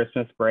have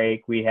Christmas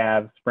break, we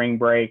have spring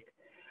break.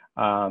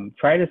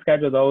 Try to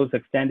schedule those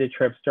extended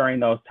trips during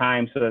those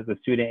times so that the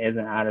student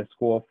isn't out of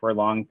school for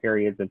long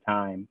periods of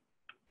time.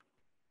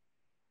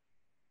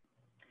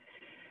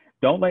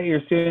 Don't let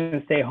your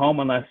students stay home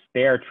unless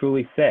they are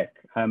truly sick.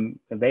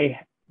 We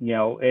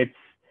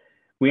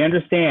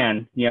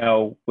understand,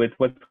 with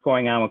what's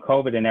going on with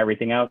COVID and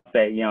everything else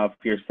that, if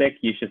you're sick,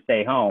 you should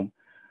stay home.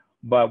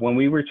 But when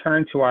we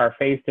return to our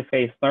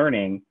face-to-face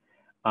learning,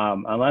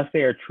 unless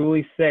they are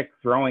truly sick,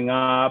 throwing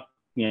up,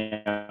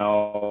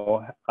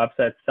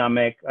 upset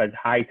stomach, a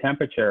high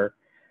temperature,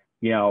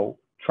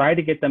 try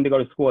to get them to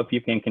go to school if you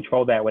can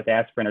control that with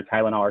aspirin or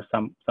Tylenol or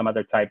some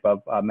other type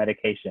of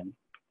medication.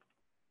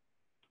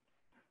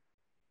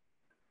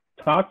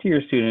 Talk to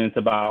your students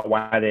about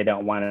why they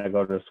don't want to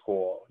go to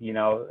school.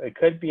 It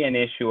could be an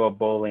issue of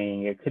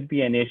bullying. It could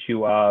be an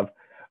issue of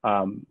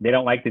they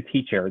don't like the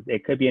teacher.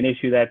 It could be an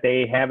issue that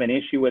they have an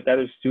issue with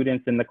other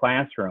students in the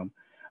classroom.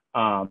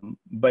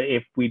 But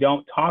if we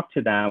don't talk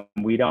to them,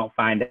 we don't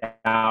find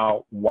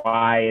out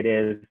why it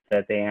is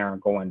that they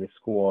aren't going to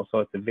school. So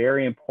it's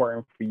very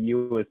important for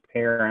you as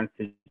parents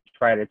to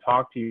try to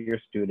talk to your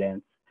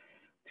students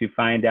to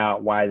find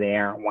out why they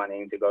aren't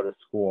wanting to go to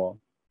school.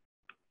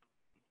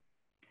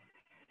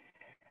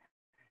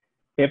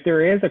 If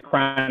there is a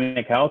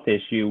chronic health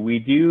issue, we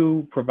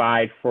do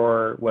provide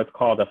for what's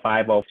called a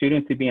 5-0,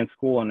 students to be in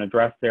school and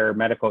address their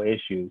medical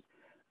issues.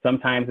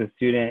 Sometimes a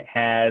student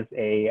has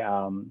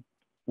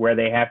where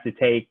they have to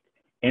take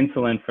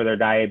insulin for their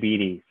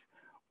diabetes,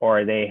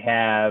 or they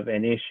have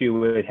an issue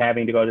with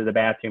having to go to the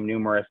bathroom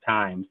numerous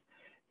times.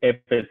 If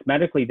it's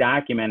medically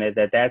documented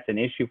that that's an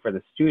issue for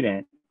the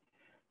student,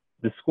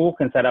 the school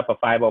can set up a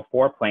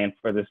 504 plan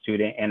for the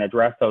student and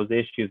address those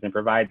issues and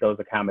provide those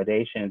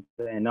accommodations.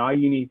 And all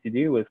you need to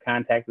do is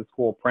contact the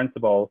school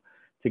principal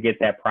to get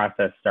that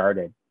process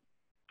started.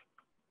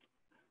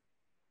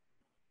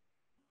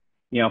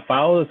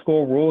 Follow the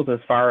school rules as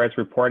far as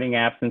reporting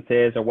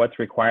absences or what's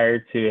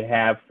required to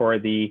have for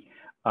the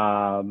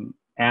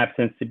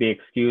absence to be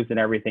excused and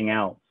everything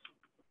else.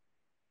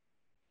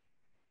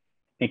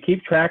 And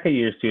keep track of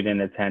your student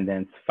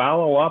attendance.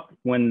 Follow up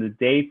when the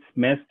dates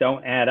missed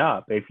don't add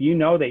up. If you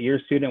know that your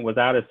student was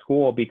out of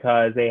school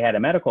because they had a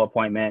medical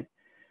appointment,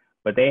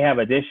 but they have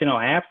additional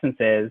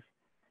absences,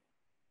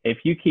 if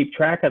you keep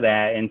track of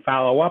that and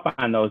follow up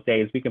on those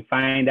days, we can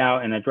find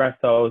out and address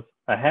those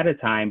ahead of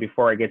time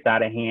before it gets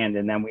out of hand,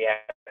 and then we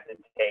have to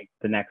take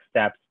the next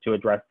steps to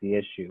address the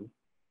issue.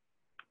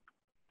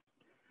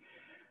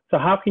 So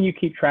how can you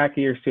keep track of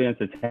your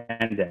students'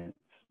 attendance?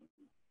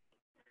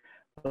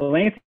 The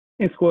Lansing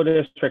School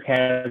District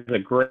has a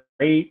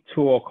great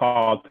tool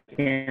called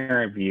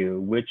Parent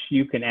View, which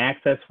you can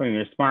access from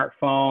your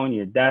smartphone,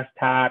 your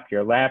desktop,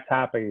 your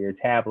laptop, or your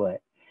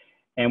tablet.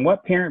 And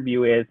what Parent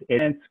View is,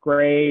 it's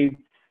grades,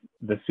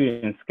 the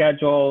student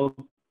schedules,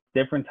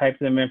 different types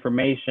of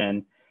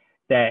information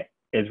that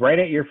is right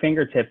at your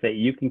fingertips that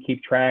you can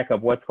keep track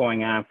of what's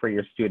going on for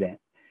your student.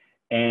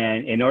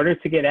 And in order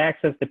to get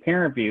access to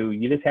Parent View,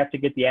 you just have to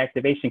get the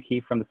activation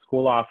key from the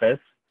school office,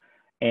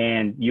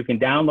 and you can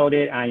download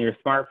it on your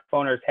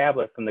smartphone or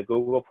tablet from the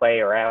Google Play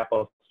or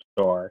Apple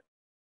Store.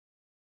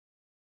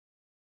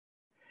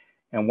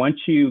 And once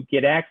you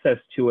get access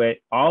to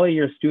it, all of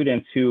your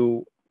students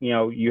who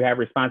you have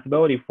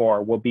responsibility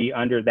for will be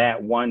under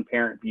that one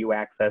Parent View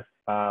access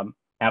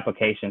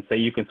application. So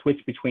you can switch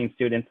between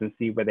students and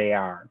see where they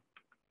are.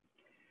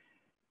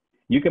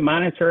 You can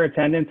monitor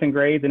attendance and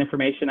grades and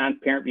information on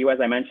Parent View, as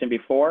I mentioned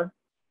before.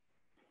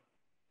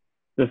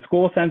 The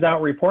school sends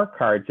out report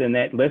cards, and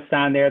that lists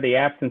on there the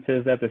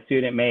absences that the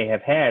student may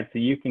have had, so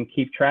you can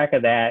keep track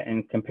of that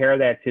and compare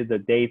that to the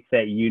dates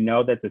that you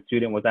know that the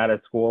student was out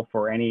of school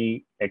for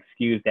any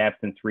excused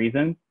absence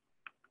reason.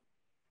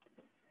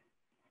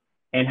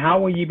 And how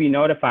will you be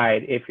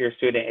notified if your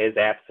student is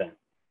absent?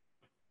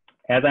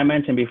 As I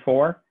mentioned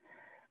before,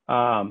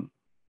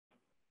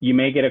 you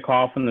may get a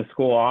call from the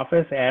school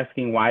office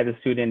asking why the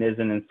student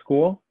isn't in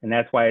school, and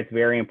that's why it's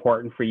very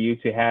important for you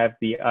to have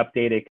the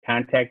updated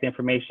contact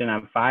information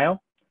on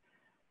file.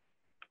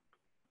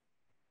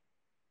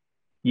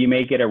 You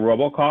may get a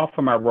robocall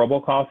from our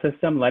robocall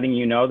system letting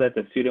you know that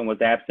the student was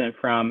absent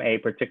from a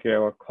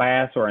particular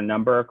class or a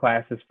number of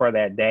classes for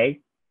that day.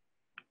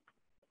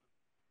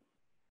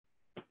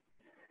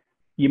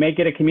 You may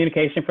get a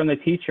communication from the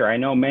teacher. I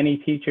know many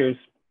teachers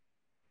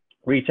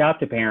reach out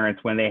to parents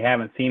when they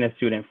haven't seen a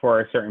student for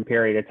a certain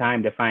period of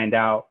time to find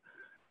out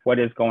what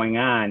is going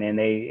on. And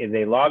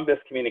they log this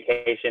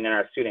communication in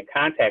our student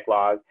contact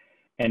log.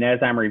 And as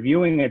I'm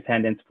reviewing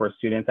attendance for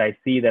students, I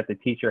see that the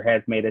teacher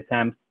has made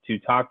attempts to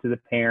talk to the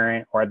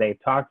parent, or they've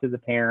talked to the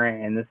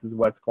parent, and this is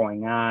what's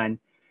going on,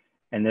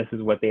 and this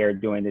is what they are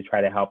doing to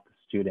try to help the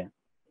student.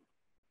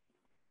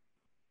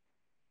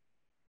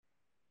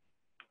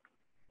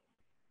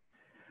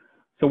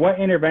 So what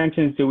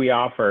interventions do we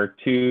offer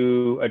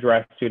to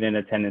address student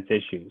attendance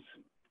issues?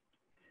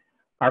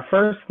 Our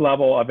first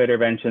level of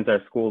interventions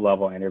are school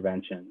level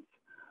interventions.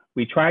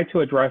 We try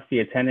to address the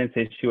attendance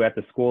issue at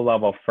the school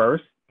level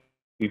first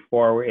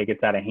before it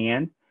gets out of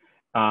hand.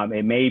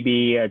 It may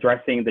be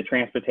addressing the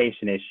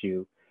transportation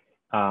issue,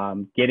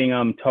 getting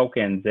them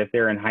tokens if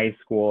they're in high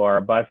school, or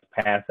a bus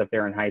pass if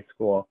they're in high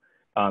school,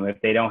 if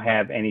they don't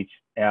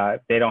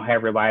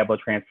have reliable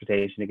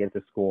transportation to get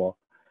to school.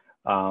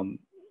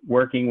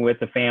 Working with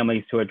the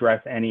families to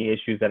address any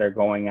issues that are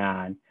going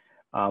on.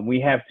 We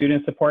have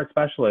student support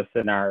specialists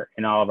in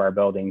all of our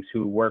buildings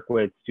who work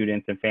with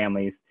students and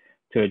families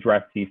to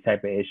address these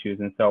type of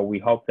issues. And so we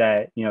hope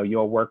that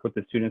you'll work with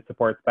the student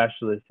support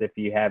specialists if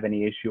you have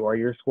any issue, or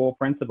your school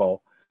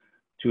principal,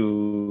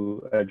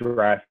 to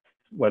address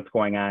what's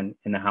going on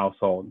in the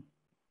household.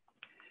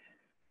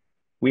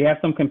 We have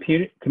some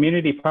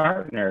community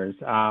partners.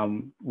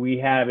 We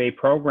have a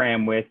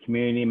program with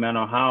Community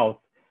Mental Health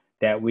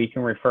that we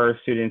can refer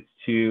students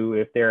to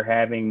if they're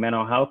having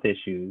mental health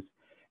issues.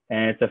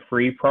 And it's a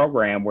free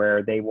program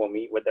where they will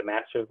meet with the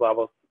master's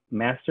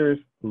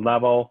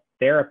level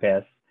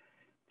therapist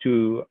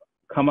to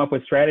come up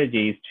with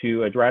strategies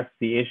to address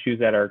the issues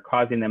that are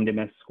causing them to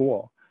miss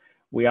school.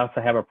 We also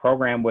have a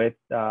program with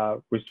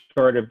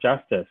restorative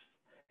justice.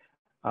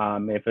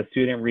 If a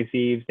student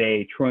receives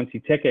a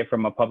truancy ticket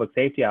from a public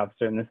safety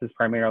officer, and this is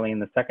primarily in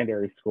the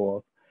secondary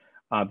schools,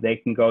 they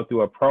can go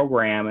through a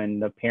program,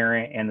 and the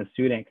parent and the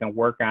student can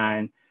work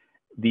on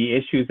the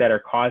issues that are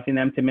causing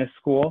them to miss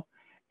school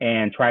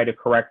and try to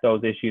correct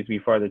those issues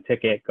before the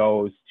ticket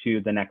goes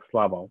to the next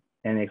level.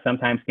 And they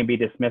sometimes can be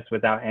dismissed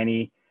without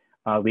any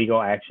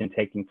legal action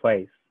taking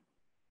place.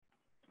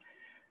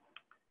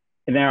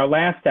 And then our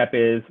last step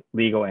is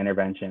legal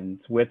interventions.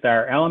 With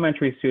our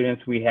elementary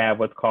students, we have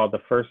what's called the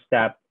First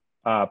Step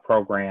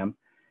program,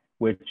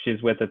 which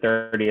is with the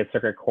 30th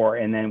Circuit Court.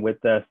 And then with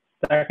the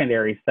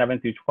secondary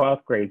 7th through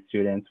 12th grade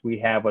students, we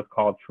have what's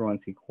called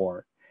Truancy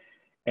Court.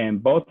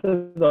 And both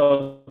of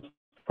those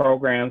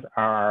programs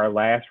are our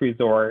last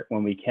resort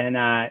when we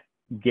cannot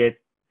get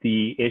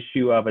the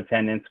issue of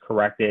attendance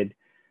corrected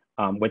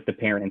with the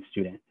parent and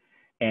student.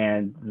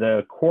 And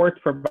the courts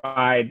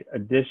provide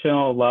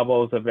additional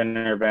levels of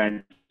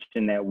intervention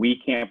that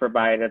we can't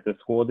provide at the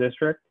school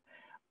district.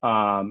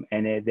 And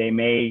they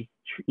may,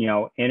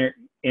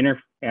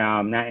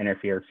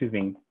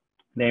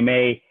 they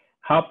may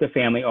help the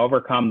family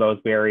overcome those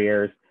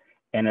barriers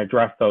and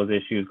address those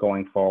issues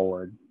going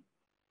forward.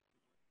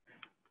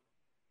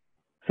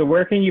 So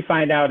where can you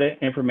find out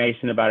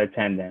information about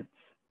attendance?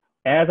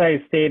 As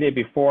I stated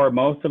before,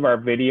 most of our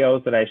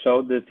videos that I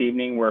showed this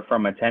evening were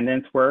from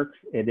Attendance Works.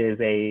 It is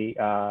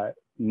a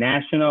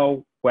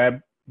national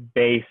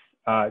web-based,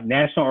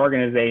 national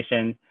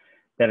organization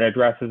that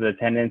addresses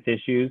attendance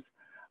issues.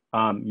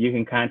 You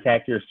can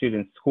contact your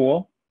student's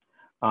school.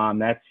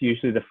 That's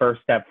usually the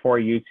first step for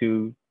you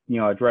to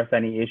address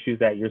any issues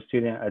that your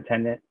student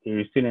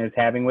is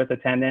having with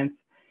attendance.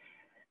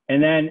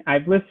 And then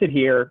I've listed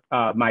here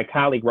my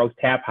colleague Rose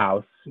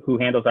Taphouse, who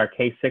handles our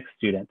K-6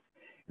 students.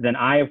 Then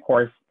I, of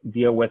course,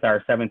 deal with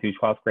our 7th through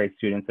 12th grade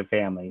students and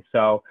families.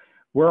 So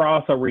we're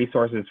also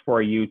resources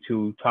for you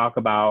to talk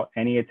about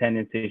any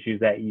attendance issues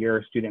that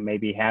your student may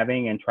be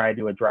having and try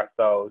to address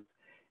those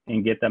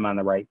and get them on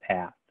the right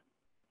path.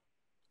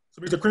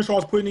 So Mr. Crenshaw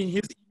is putting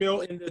his email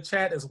in the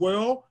chat as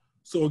well.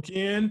 So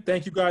again,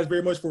 thank you guys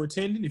very much for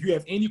attending. If you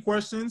have any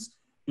questions,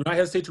 do not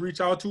hesitate to reach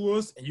out to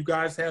us, and you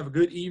guys have a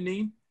good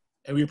evening,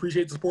 and we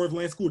appreciate the support of the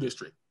Lane School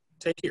District.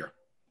 Take care.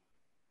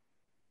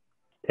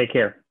 Take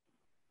care.